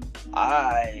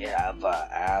 I have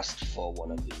asked for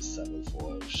one of these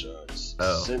 740 shirts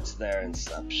since their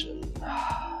inception.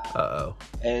 Uh-oh.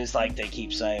 And it's like they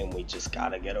keep saying, we just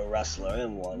gotta get a wrestler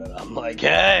in one. And I'm like,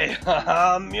 hey,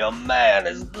 I'm your man,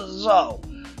 it's the Zoe.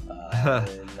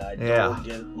 And I don't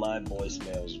get my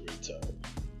voicemails returned.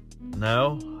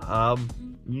 No?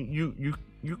 You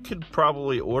could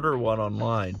probably order one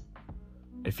online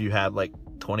if you had like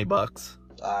 $20.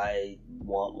 I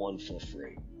want one for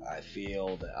free. I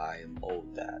feel that I am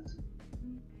owed that.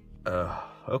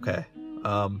 Okay.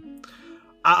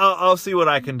 I'll see what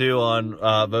I can do on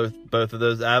both of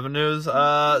those avenues.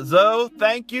 Zoe,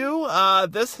 thank you.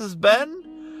 This has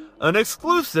been an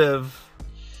exclusive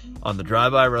on the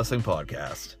Drive-By Wrestling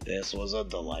Podcast. This was a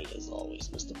delight as always,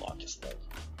 Mr. Marcus.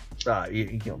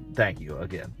 Thank you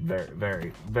again, very,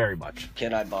 very, very much.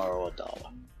 Can I borrow $1?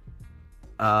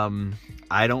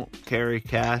 I don't carry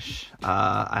cash.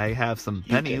 I have some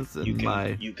pennies in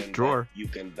my drawer. You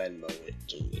can Venmo it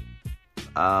to me.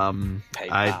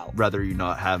 I'd rather you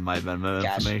not have my Venmo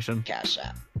information. Cash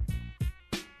App.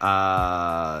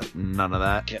 None of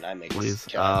that. Can I make please?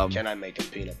 Can I make a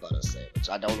peanut butter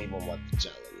sandwich? I don't even want the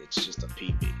jelly. It's just a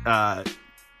PB.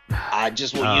 I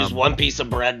just will use one piece of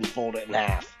bread and fold it in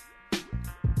half.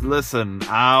 Listen,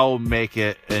 I'll make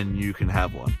it and you can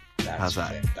have one. How's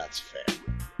that? Fair. That's fair.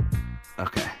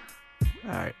 Okay.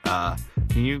 Alright.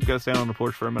 Can you go stand on the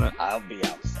porch for a minute? I'll be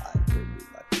outside.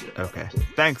 Okay.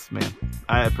 Thanks, man.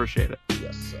 I appreciate it.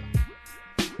 Yes, sir.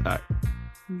 Alright.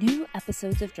 New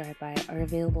episodes of Drive-By are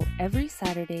available every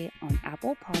Saturday on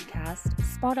Apple Podcasts,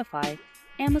 Spotify,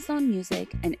 Amazon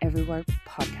Music, and everywhere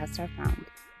podcasts are found.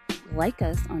 Like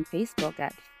us on Facebook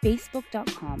at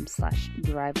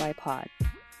facebook.com/drivebypod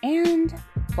and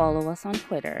follow us on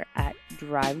Twitter at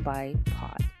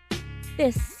drivebypod.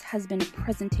 This has been a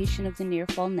presentation of the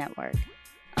Nearfall Network.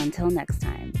 Until next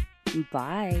time,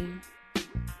 bye.